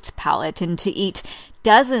taste palette and to eat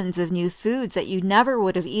dozens of new foods that you never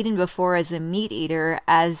would have eaten before as a meat eater,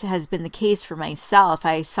 as has been the case for myself.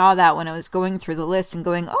 I saw that when I was going through the list and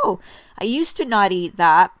going, oh, I used to not eat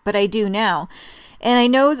that, but I do now. And I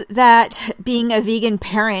know that being a vegan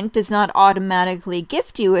parent does not automatically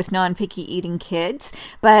gift you with non-picky eating kids,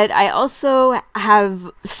 but I also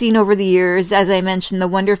have seen over the years, as I mentioned, the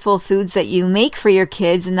wonderful foods that you make for your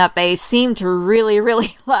kids and that they seem to really,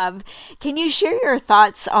 really love. Can you share your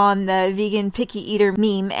thoughts on the vegan picky eater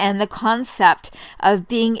meme and the concept of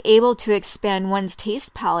being able to expand one's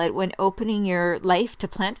taste palette when opening your life to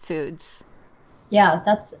plant foods? Yeah,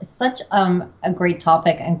 that's such a great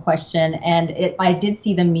topic and question. And I did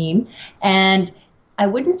see the meme, and I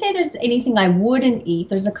wouldn't say there's anything I wouldn't eat.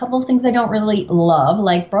 There's a couple of things I don't really love,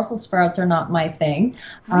 like Brussels sprouts are not my thing.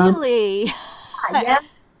 Really? Yeah.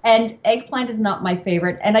 And eggplant is not my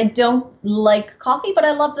favorite. And I don't like coffee, but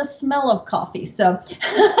I love the smell of coffee. So,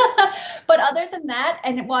 but other than that,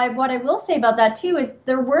 and what I will say about that too is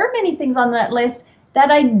there were many things on that list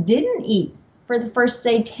that I didn't eat for the first,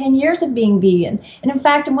 say, 10 years of being vegan. And in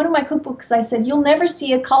fact, in one of my cookbooks, I said, you'll never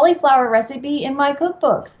see a cauliflower recipe in my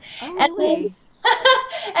cookbooks. Oh, really?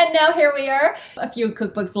 And now here we are, a few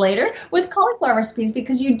cookbooks later, with cauliflower recipes,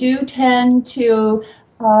 because you do tend to,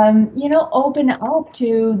 open up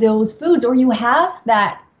to those foods, or you have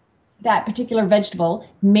that particular vegetable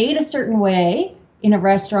made a certain way in a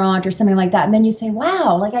restaurant or something like that. And then you say,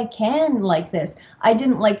 wow, like I can like this. I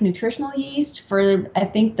didn't like nutritional yeast for, I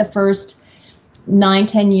think, the first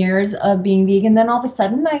 9-10 years of being vegan. Then all of a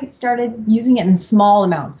sudden I started using it in small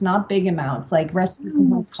amounts, not big amounts. Like recipes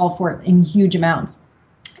sometimes call for it in huge amounts.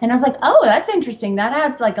 And I was like, oh, that's interesting. That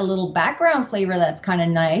adds like a little background flavor that's kind of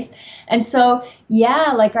nice. And so,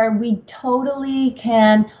 yeah, like we totally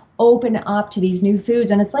can open up to these new foods.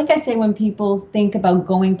 And it's like I say, when people think about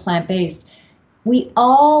going plant-based, we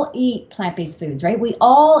all eat plant-based foods, right? We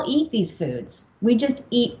all eat these foods. We just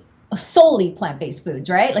eat solely plant-based foods,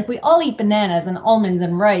 right? Like we all eat bananas and almonds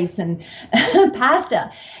and rice and pasta.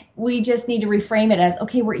 We just need to reframe it as,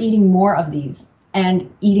 okay, we're eating more of these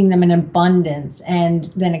and eating them in abundance,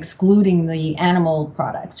 and then excluding the animal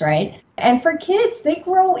products, right? And for kids, they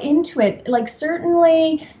grow into it. Like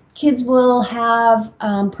certainly kids will have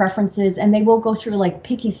preferences, and they will go through like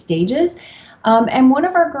picky stages. And one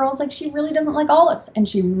of our girls, like she really doesn't like olives, and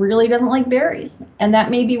she really doesn't like berries, and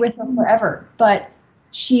that may be with her forever. But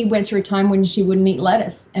she went through a time when she wouldn't eat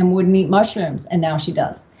lettuce and wouldn't eat mushrooms, and now she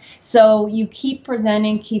does. So you keep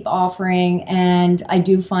presenting, keep offering, and I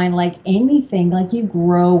do find like anything, like you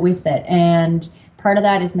grow with it. And part of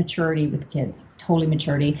that is maturity with kids, totally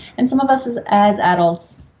maturity. And some of us as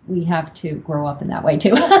adults, we have to grow up in that way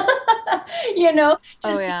too.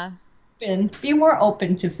 Just be more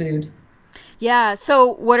open to food. Yeah.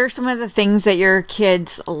 So what are some of the things that your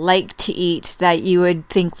kids like to eat that you would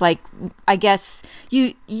think, like, I guess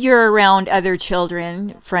you're around other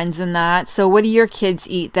children, friends and that. So what do your kids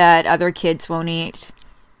eat that other kids won't eat?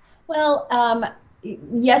 Well,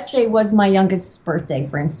 yesterday was my youngest's birthday,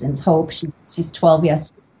 for instance, Hope. She's 12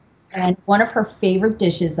 yesterday. And one of her favorite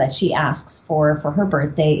dishes that she asks for her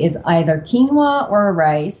birthday is either quinoa or a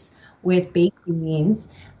rice with baked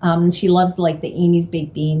beans. She loves like the Amy's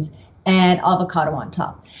baked beans and avocado on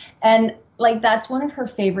top. And like that's one of her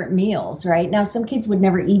favorite meals, right? Now, some kids would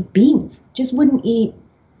never eat beans, just wouldn't eat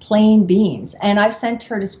plain beans. And I've sent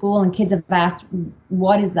her to school and kids have asked,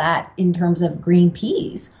 what is that in terms of green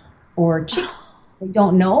peas or chicken? They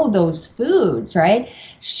don't know those foods, right?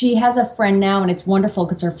 She has a friend now, and it's wonderful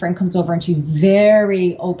because her friend comes over and she's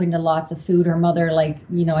very open to lots of food. Her mother, like,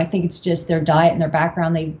 I think it's just their diet and their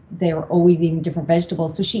background. They're always eating different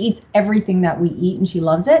vegetables. So she eats everything that we eat and she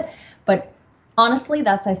loves it. But honestly,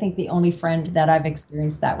 that's, I think, the only friend that I've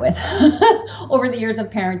experienced that with over the years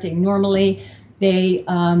of parenting. Normally, they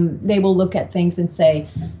will look at things and say,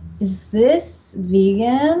 is this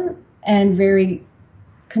vegan? And very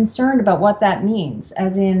concerned about what that means,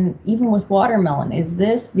 as in even with watermelon, is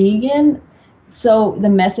this vegan? So the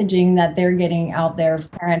messaging that they're getting out there,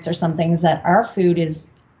 parents or something, is that our food is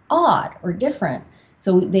odd or different.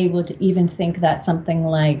 So they would even think that something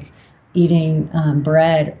like eating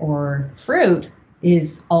bread or fruit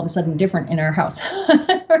is all of a sudden different in our house.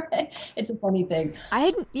 Right? It's a funny thing.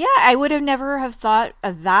 I would have never have thought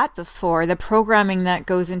of that before. The programming that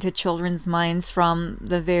goes into children's minds from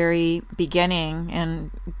the very beginning,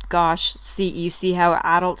 and gosh, you see how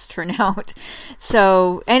adults turn out.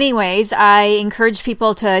 So anyways, I encourage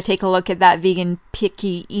people to take a look at that vegan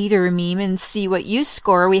picky eater meme and see what you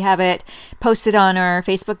score. We have it posted on our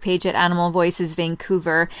Facebook page at Animal Voices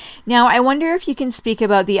Vancouver. Now, I wonder if you can speak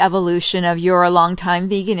about the evolution of your longtime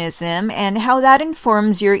veganism and how that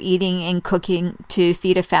informs your eating and cooking to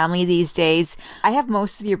feed a family these days. I have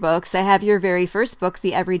most of your books. I have your very first book,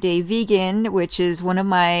 The Everyday Vegan, which is one of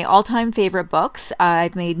my all-time favorite books.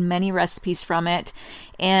 I've made many recipes from it.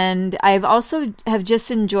 And I've also have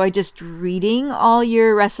just enjoyed just reading all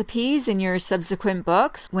your recipes in your subsequent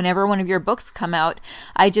books. Whenever one of your books come out,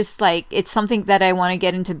 I just it's something that I want to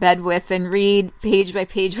get into bed with and read page by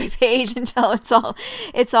page by page until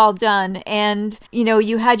it's all done. And,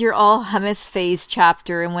 you had your all hummus phase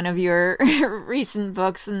chapter in one of your recent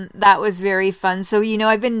books, and that was very fun. So,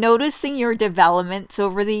 I've been noticing your developments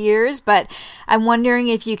over the years, but I'm wondering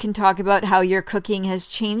if you can talk about how your cooking has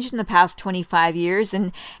changed in the past 25 years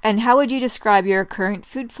and how would you describe your current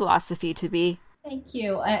food philosophy to be? Thank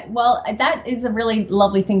you. Well, that is a really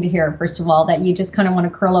lovely thing to hear, first of all, that you just kind of want to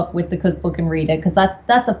curl up with the cookbook and read it, because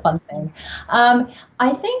that's a fun thing.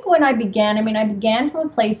 I think when I began from a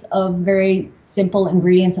place of very simple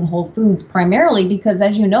ingredients and whole foods, primarily because,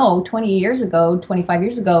 as you know, 25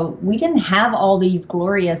 years ago, we didn't have all these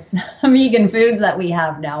glorious vegan foods that we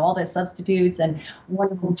have now, all the substitutes and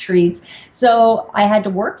wonderful treats. So I had to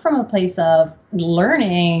work from a place of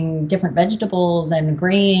learning different vegetables and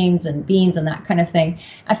grains and beans and that kind of thing.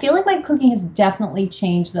 I feel like my cooking has definitely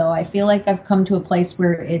changed, though. I feel like I've come to a place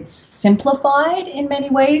where it's simplified in many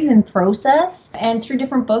ways in process, and through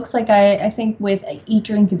different books, like I think with Eat,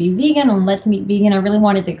 Drink, and Be Vegan and Let Them Eat Vegan, I really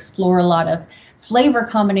wanted to explore a lot of flavor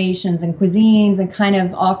combinations and cuisines and kind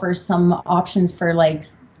of offer some options for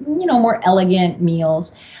more elegant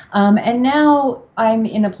meals. And now I'm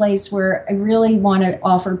in a place where I really want to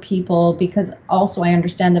offer people, because also I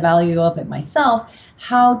understand the value of it myself,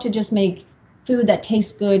 how to just make food that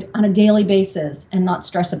tastes good on a daily basis and not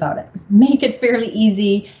stress about it. Make it fairly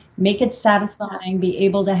easy, make it satisfying, be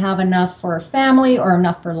able to have enough for a family or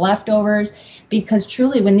enough for leftovers. Because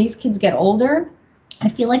truly, when these kids get older, I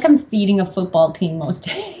feel like I'm feeding a football team most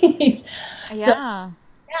days.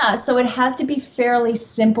 So it has to be fairly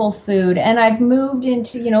simple food. And I've moved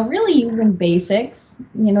into, really even basics,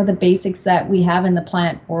 the basics that we have in the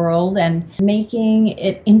plant world, and making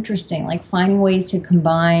it interesting, like finding ways to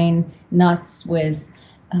combine nuts with,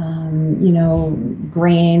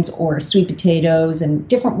 grains or sweet potatoes, and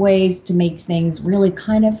different ways to make things really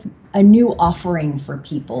kind of a new offering for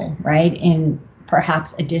people, right? In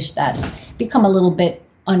perhaps a dish that's become a little bit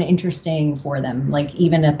uninteresting for them, like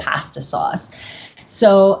even a pasta sauce.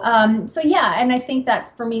 So yeah, and I think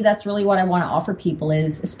that for me, that's really what I want to offer people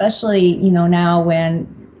is, especially, now when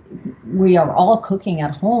we are all cooking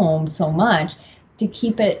at home so much, to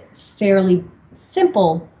keep it fairly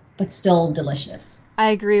simple, but still delicious.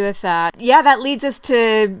 I agree with that. Yeah, that leads us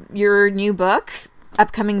to your new book,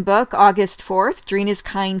 upcoming book, August 4th, Drina's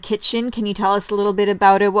Kind Kitchen. Can you tell us a little bit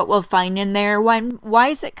about it, what we'll find in there? Why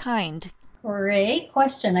is it kind? Great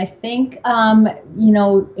question. I think,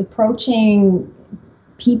 approaching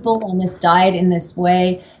people on this diet in this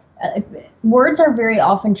way, words are very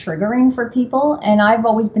often triggering for people, and I've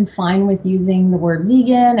always been fine with using the word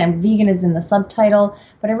vegan, and vegan is in the subtitle,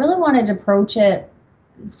 but I really wanted to approach it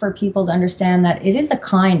for people to understand that it is a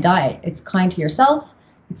kind diet. It's kind to yourself,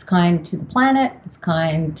 it's kind to the planet, it's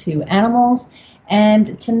kind to animals,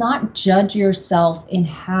 and to not judge yourself in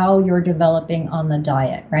how you're developing on the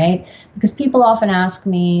diet, right? Because people often ask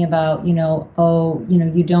me about, you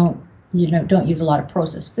don't use a lot of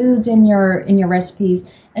processed foods in your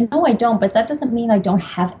recipes. And no, I don't, but that doesn't mean I don't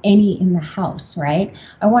have any in the house, right?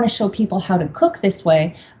 I want to show people how to cook this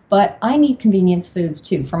way, but I need convenience foods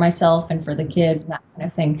too, for myself and for the kids and that kind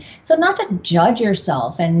of thing. So not to judge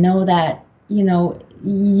yourself, and know that,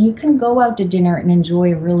 you can go out to dinner and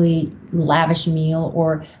enjoy a really lavish meal,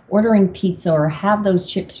 or ordering pizza, or have those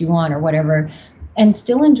chips you want or whatever, and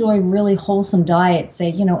still enjoy really wholesome diet,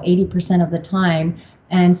 say, 80% of the time,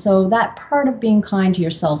 And so that part of being kind to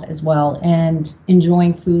yourself as well and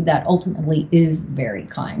enjoying food that ultimately is very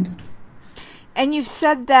kind. And you've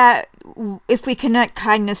said that if we connect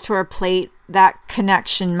kindness to our plate, that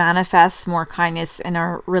connection manifests more kindness in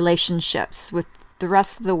our relationships with the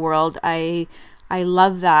rest of the world. I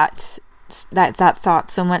love that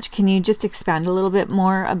thought so much. Can you just expand a little bit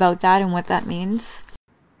more about that and what that means?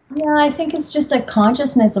 Yeah, I think it's just a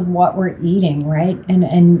consciousness of what we're eating, right?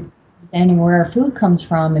 And understanding where our food comes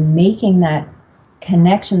from and making that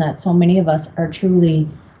connection that so many of us are truly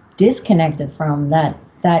disconnected from. That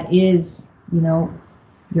is,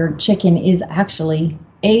 your chicken is actually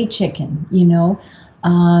a chicken,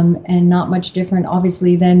 and not much different,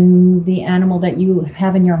 obviously, than the animal that you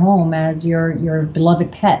have in your home as your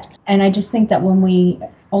beloved pet. And I just think that when we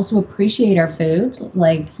also appreciate our food,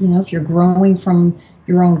 like, if you're growing from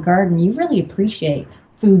your own garden, you really appreciate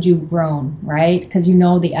food you've grown, right? Because you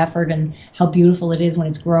know the effort and how beautiful it is when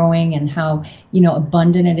it's growing and how,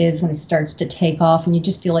 abundant it is when it starts to take off, and you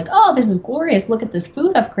just feel like, oh, this is glorious. Look at this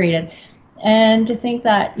food I've created. And to think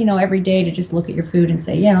that, every day to just look at your food and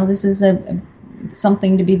say, this is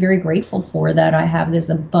something to be very grateful for, that I have this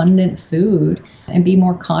abundant food, and be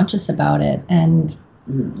more conscious about it and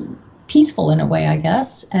peaceful in a way, I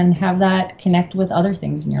guess, and have that connect with other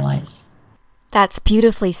things in your life. That's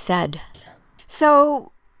beautifully said.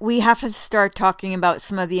 So we have to start talking about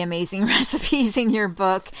some of the amazing recipes in your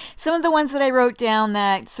book. Some of the ones that I wrote down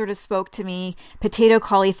that sort of spoke to me: potato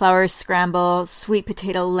cauliflower scramble, sweet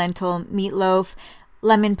potato lentil meatloaf,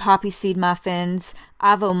 lemon poppy seed muffins,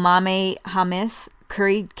 avomame hummus,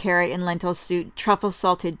 curried carrot and lentil soup, truffle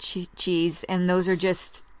salted cheese, and those are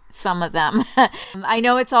just some of them. I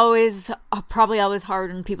know it's probably always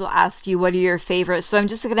hard when people ask you what are your favorites, so I'm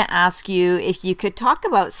just going to ask you if you could talk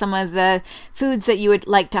about some of the foods that you would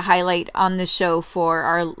like to highlight on the show for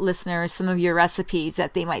our listeners, some of your recipes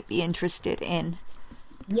that they might be interested in.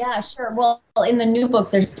 Yeah, sure. Well, in the new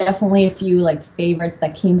book, there's definitely a few favorites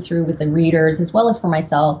that came through with the readers, as well as for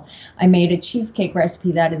myself. I made a cheesecake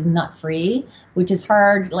recipe that is nut-free, which is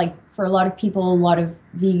hard. For a lot of people, a lot of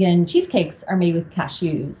vegan cheesecakes are made with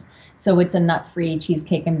cashews. So it's a nut-free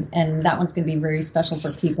cheesecake, and that one's going to be very special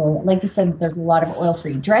for people. Like you said, there's a lot of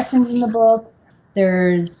oil-free dressings in the book.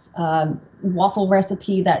 There's waffle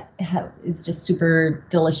recipe that is just super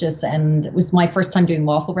delicious, and it was my first time doing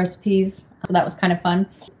waffle recipes, so that was kind of fun.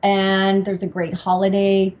 And there's a great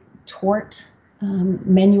holiday torte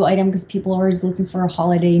menu item because people are always looking for a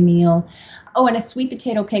holiday meal. Oh, and a sweet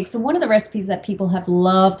potato cake. So one of the recipes that people have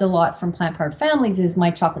loved a lot from Plant Powered Families is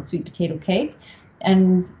my chocolate sweet potato cake.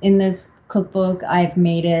 And in this cookbook, I've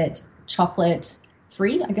made it chocolate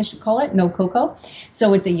free, I guess you'd call it, no cocoa.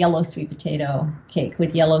 So it's a yellow sweet potato cake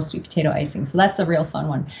with yellow sweet potato icing. So that's a real fun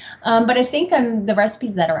one. But I think the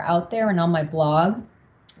recipes that are out there and on my blog,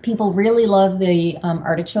 people really love the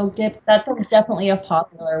artichoke dip. That's definitely a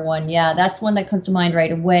popular one. Yeah, that's one that comes to mind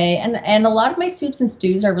right away. And a lot of my soups and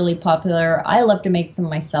stews are really popular. I love to make them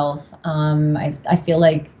myself. I feel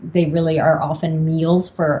like they really are often meals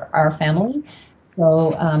for our family.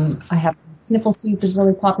 So I have sniffle soup is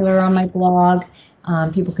really popular on my blog.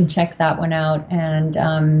 People can check that one out.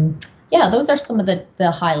 And yeah, those are some of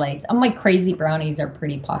the highlights. My crazy brownies are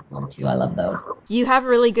pretty popular too. I love those. You have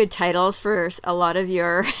really good titles for a lot of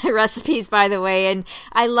your recipes, by the way. And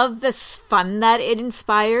I love the fun that it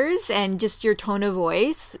inspires and just your tone of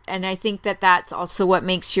voice. And I think that that's also what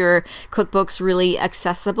makes your cookbooks really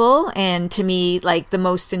accessible. And to me, the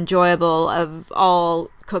most enjoyable of all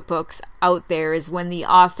cookbooks out there is when the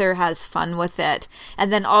author has fun with it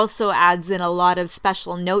and then also adds in a lot of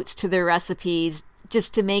special notes to their recipes,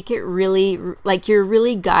 just to make it really you're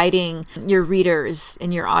really guiding your readers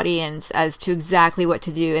and your audience as to exactly what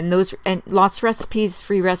to do. And lots of recipes,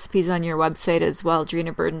 free recipes on your website as well,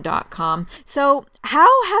 DrinaBurden.com. So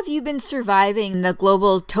how have you been surviving the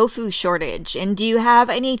global tofu shortage? And do you have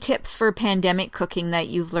any tips for pandemic cooking that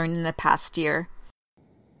you've learned in the past year?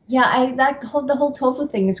 Yeah, the whole tofu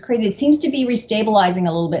thing is crazy. It seems to be restabilizing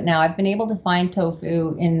a little bit now. I've been able to find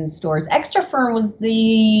tofu in stores. Extra firm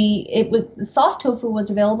soft tofu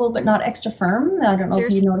was available, but not extra firm. I don't know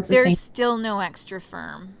if you noticed the same. There's still no extra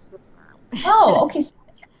firm. Oh, okay. So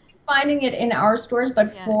I'm finding it in our stores,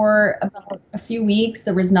 but for about a few weeks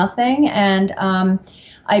there was nothing. And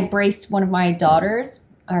I braced one of my daughters,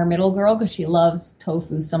 our middle girl, because she loves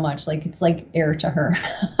tofu so much, it's like air to her.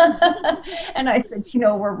 And I said,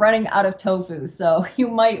 we're running out of tofu, so you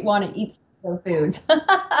might want to eat some foods.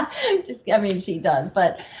 She does.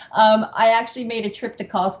 But I actually made a trip to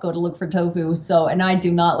Costco to look for tofu. And I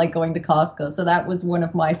do not like going to Costco. So that was one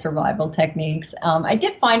of my survival techniques. I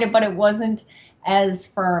did find it, but it wasn't as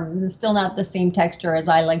firm. It's still not the same texture as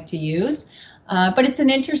I like to use. But it's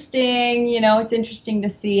it's interesting to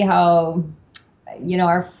see how,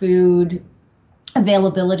 our food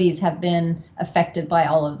availabilities have been affected by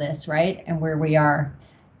all of this, right? And where we are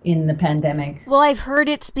in the pandemic. Well, I've heard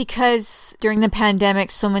it's because during the pandemic,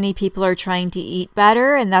 so many people are trying to eat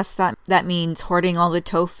better, and that means hoarding all the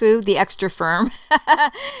tofu, the extra firm.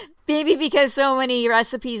 Maybe because so many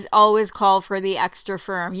recipes always call for the extra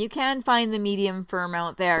firm. You can find the medium firm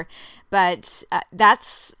out there, but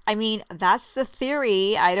that's the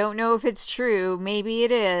theory. I don't know if it's true. Maybe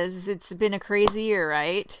it is. It's been a crazy year,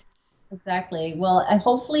 right? Exactly. Well,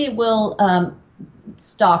 hopefully it will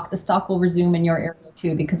the stock will resume in your area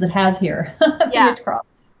too, because it has here. Fingers crossed.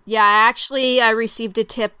 Yeah, I received a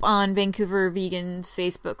tip on Vancouver Vegans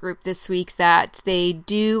Facebook group this week that they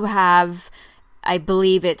do have, I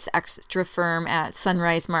believe it's extra firm at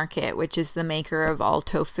Sunrise Market, which is the maker of all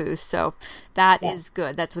tofu. So that is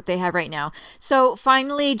good. That's what they have right now. So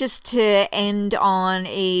finally, just to end on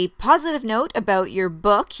a positive note about your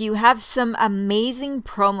book, you have some amazing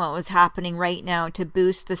promos happening right now to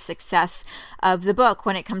boost the success of the book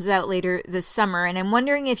when it comes out later this summer. And I'm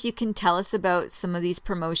wondering if you can tell us about some of these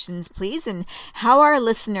promotions, please, and how our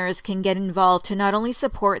listeners can get involved to not only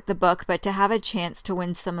support the book, but to have a chance to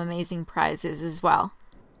win some amazing prizes as well.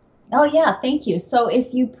 Oh, yeah. Thank you. So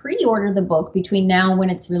if you pre-order the book between now and when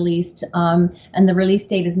it's released, and the release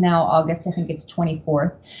date is now August, I think it's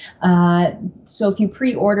 24th. So if you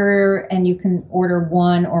pre-order and you can order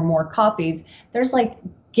one or more copies, there's like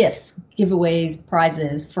gifts, giveaways,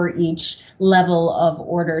 prizes for each level of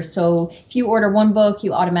order. So if you order one book,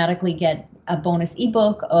 you automatically get a bonus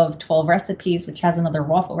ebook of 12 recipes, which has another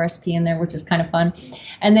waffle recipe in there, which is kind of fun.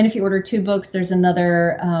 And then if you order 2 books, there's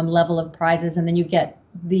another level of prizes, and then you get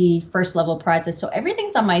the first level prizes. So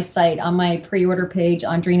everything's on my site, on my pre-order page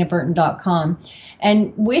on drinaburton.com.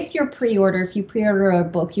 And with your pre-order, if you pre-order a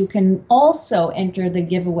book, you can also enter the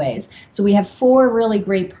giveaways. So we have 4 really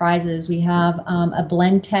great prizes. We have a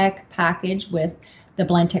Blendtec package with the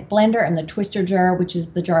Blendtec blender and the twister jar, which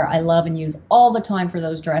is the jar I love and use all the time for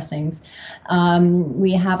those dressings.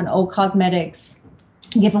 We have an O Cosmetics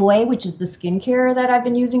giveaway, which is the skincare that I've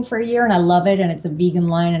been using for a year, and I love it, and it's a vegan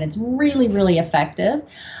line, and it's really, really effective.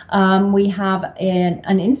 We have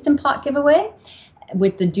an Instant Pot giveaway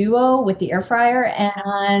with the Duo, with the air fryer,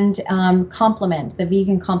 and Complement, the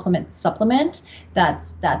vegan Complement supplement.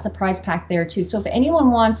 That's a prize pack there too. So if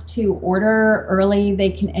anyone wants to order early, they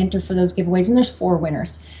can enter for those giveaways, and there's 4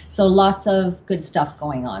 winners. So lots of good stuff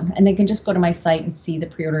going on, and they can just go to my site and see the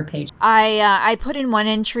pre-order page. I put in one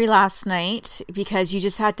entry last night because you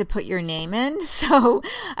just had to put your name in, so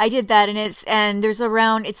I did that, and there's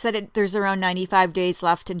around 95 days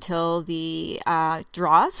left until the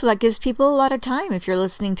draw, so that gives people a lot of time. If you're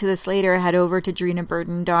listening to this later, head over to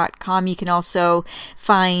drinaburton.com. You can also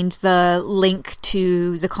find the link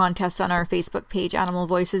to the contest on our Facebook page, Animal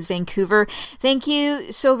Voices Vancouver. Thank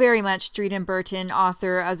you so very much, Drina Burton,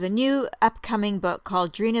 author of the new upcoming book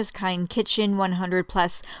called Drina's Kind Kitchen, 100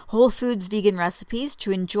 plus whole foods vegan recipes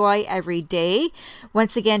to enjoy every day.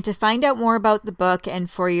 Once again, to find out more about the book and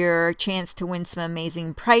for your chance to win some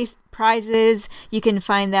amazing prizes, you can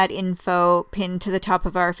find that info pinned to the top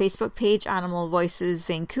of our Facebook page, Animal Voices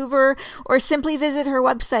Vancouver, or simply visit her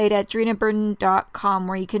website at drinaburton.com,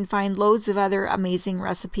 where you can find loads of other amazing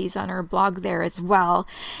recipes on her blog there as well.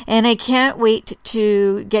 And I can't wait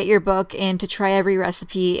to get your book and to try every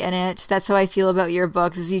recipe in it. That's how I feel about your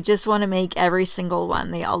books, is you just want to make every single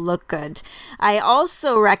one. They all look good. I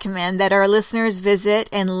also recommend that our listeners visit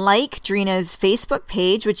and like Drina's Facebook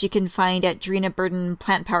page, which you can find at Drina Burton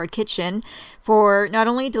Plant Powered Kitchen, for not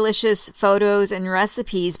only delicious photos and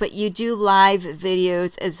recipes, but you do live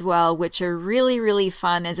videos as well, which are really, really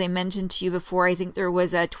fun. As I mentioned to you before, I think there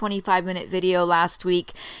was a 25-minute video last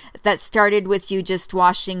week that started with you just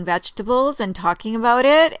washing vegetables and talking about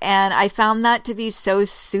it, and I found that to be so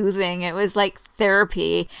soothing. It was like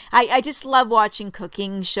therapy. I just love watching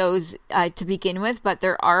cooking shows to begin with, but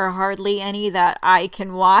there are hardly any that I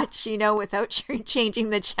can watch, without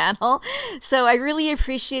changing the channel. So I really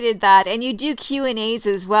appreciated that. And you do Q&As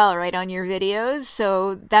as well, right, on your videos.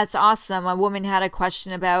 So that's awesome. A woman had a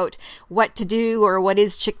question about what to do or what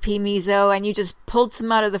is chickpea miso, and you just pulled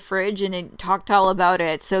some out of the fridge and it talked all about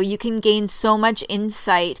it. So you can gain so much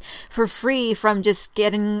insight for free from just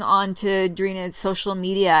getting onto Drina's social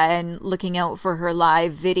media and looking out for her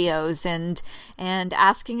live videos and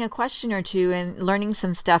asking a question or two and learning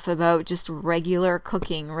some stuff about just regular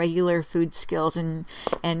cooking, regular food skills, and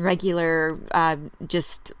regular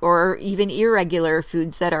or even irregular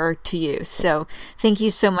foods that are to you. So thank you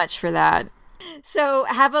so much for that. So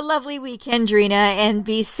have a lovely weekend, Drina, and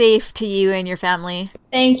be safe to you and your family.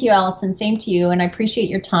 Thank you, Allison. Same to you, and I appreciate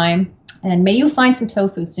your time. And may you find some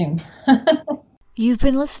tofu soon. You've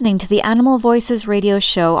been listening to the Animal Voices radio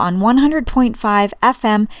show on 100.5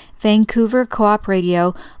 FM Vancouver Co-op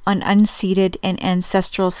Radio on unceded and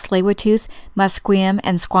ancestral Tsleil-Waututh, Musqueam,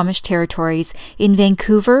 and Squamish territories in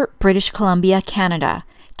Vancouver, British Columbia, Canada.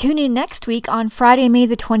 Tune in next week on Friday, May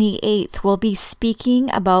the 28th. We'll be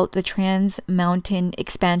speaking about the Trans Mountain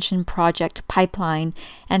Expansion Project pipeline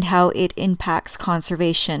and how it impacts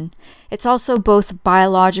conservation. It's also both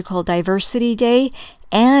Biological Diversity Day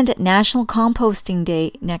and National Composting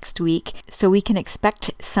Day next week, so we can expect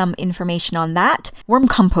some information on that. Worm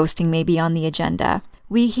composting may be on the agenda.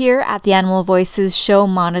 We here at the Animal Voices show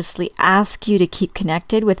modestly ask you to keep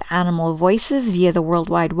connected with Animal Voices via the World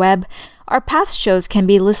Wide Web. Our past shows can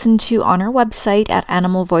be listened to on our website at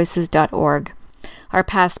animalvoices.org. Our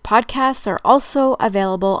past podcasts are also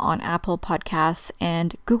available on Apple Podcasts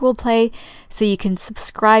and Google Play, so you can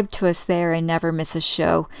subscribe to us there and never miss a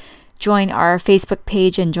show. Join our Facebook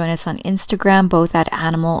page and join us on Instagram, both at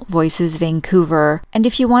Animal Voices Vancouver. And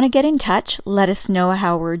if you want to get in touch, let us know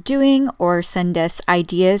how we're doing or send us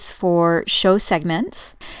ideas for show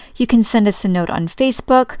segments. You can send us a note on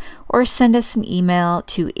Facebook or send us an email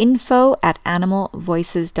to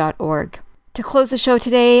info@animalvoices.org. To close the show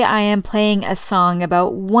today, I am playing a song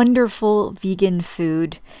about wonderful vegan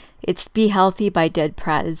food. It's Be Healthy by Dead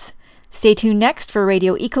Prez. Stay tuned next for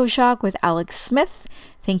Radio EcoShock with Alex Smith.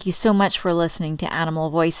 Thank you so much for listening to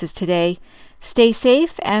Animal Voices today. Stay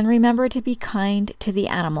safe and remember to be kind to the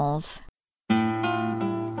animals.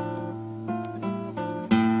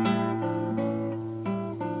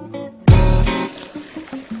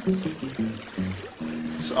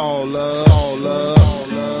 It's all love, all love, all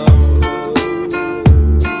love.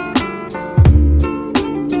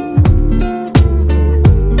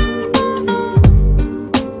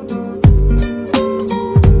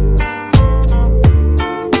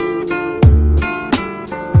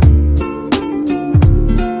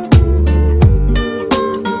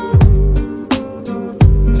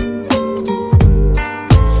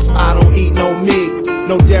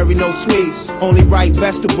 No dairy, no sweets, only ripe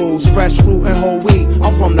vegetables, fresh fruit and whole wheat.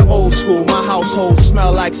 I'm from the old school, my household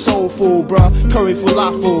smell like soul food, bruh. Curry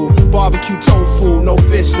falafel, barbecue tofu, no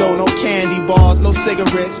fish though, no candy bars, no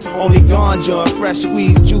cigarettes, only ganja, fresh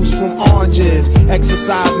squeezed juice from oranges.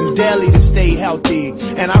 Exercising daily to stay healthy,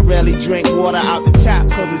 and I rarely drink water out the tap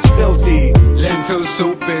cause it's filthy. Lentil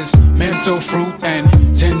soup is mental fruit and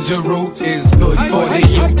ginger root is good for the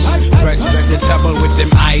youth. Fresh vegetable with them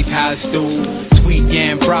itai stew. Sweet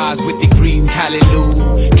yam fries with the green callaloo.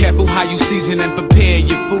 Careful how you season and prepare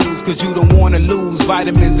your foods, cause you don't wanna lose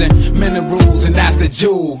vitamins and minerals, and that's the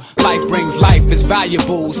jewel. Life brings life, it's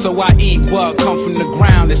valuable, so I eat what come from the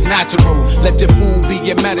ground, it's natural. Let your food be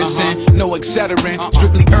your medicine, no etc.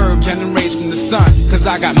 Strictly herb generates from the sun, cause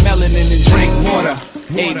I got melanin and drink water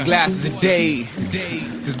 8 glasses a day,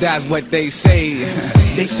 cause that's what they say.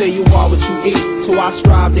 They say you are what you eat, so I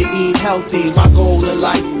strive to eat healthy. My goal in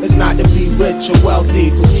life is not to be rich or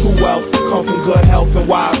wealthy, cause true wealth comes from good health and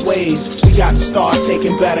wise ways. We got to start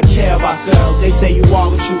taking better care of ourselves. They say you are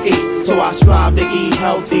what you eat, so I strive to eat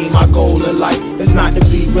healthy. My goal in life is not to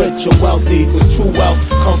be rich or wealthy, cause true wealth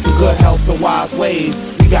comes from good health and wise ways.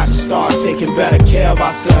 We got to start taking better care of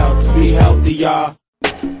ourselves. Be healthy, y'all.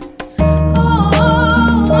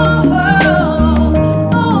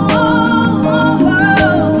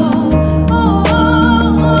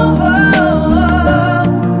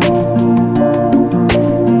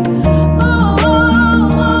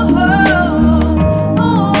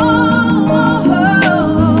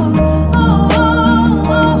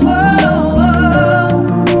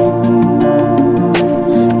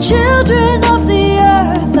 Children of the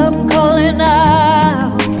earth, I'm calling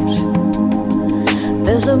out.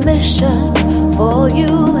 There's a mission for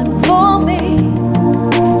you and for me.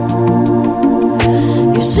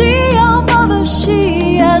 You see, our mother,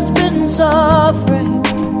 she has been suffering,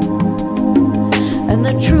 and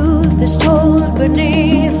the truth is told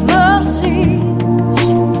beneath the siege.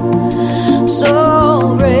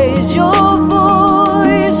 So raise your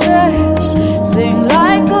voices, sing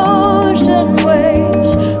like ocean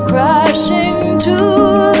waves crashing to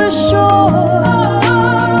the shore.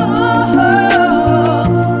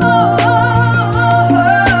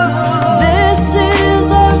 This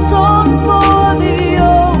is our song for the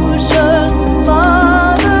ocean,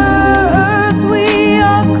 Mother Earth, we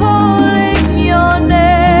are calling your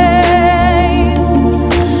name.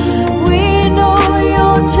 We know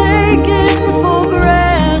you're taken for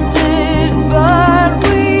granted by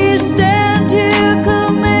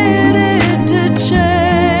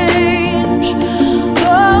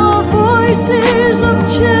voices of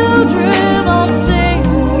children are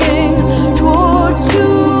singing towards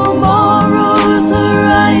tomorrow's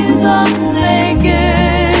horizon they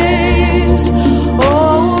gaze.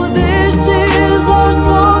 Oh, this is our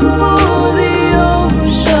song for the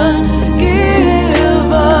ocean.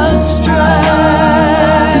 Give us strength.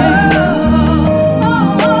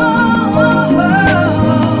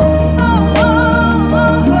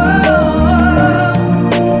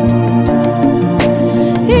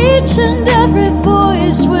 Each and every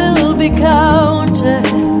voice will be counted,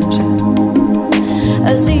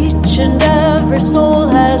 as each and every soul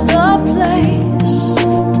has a place.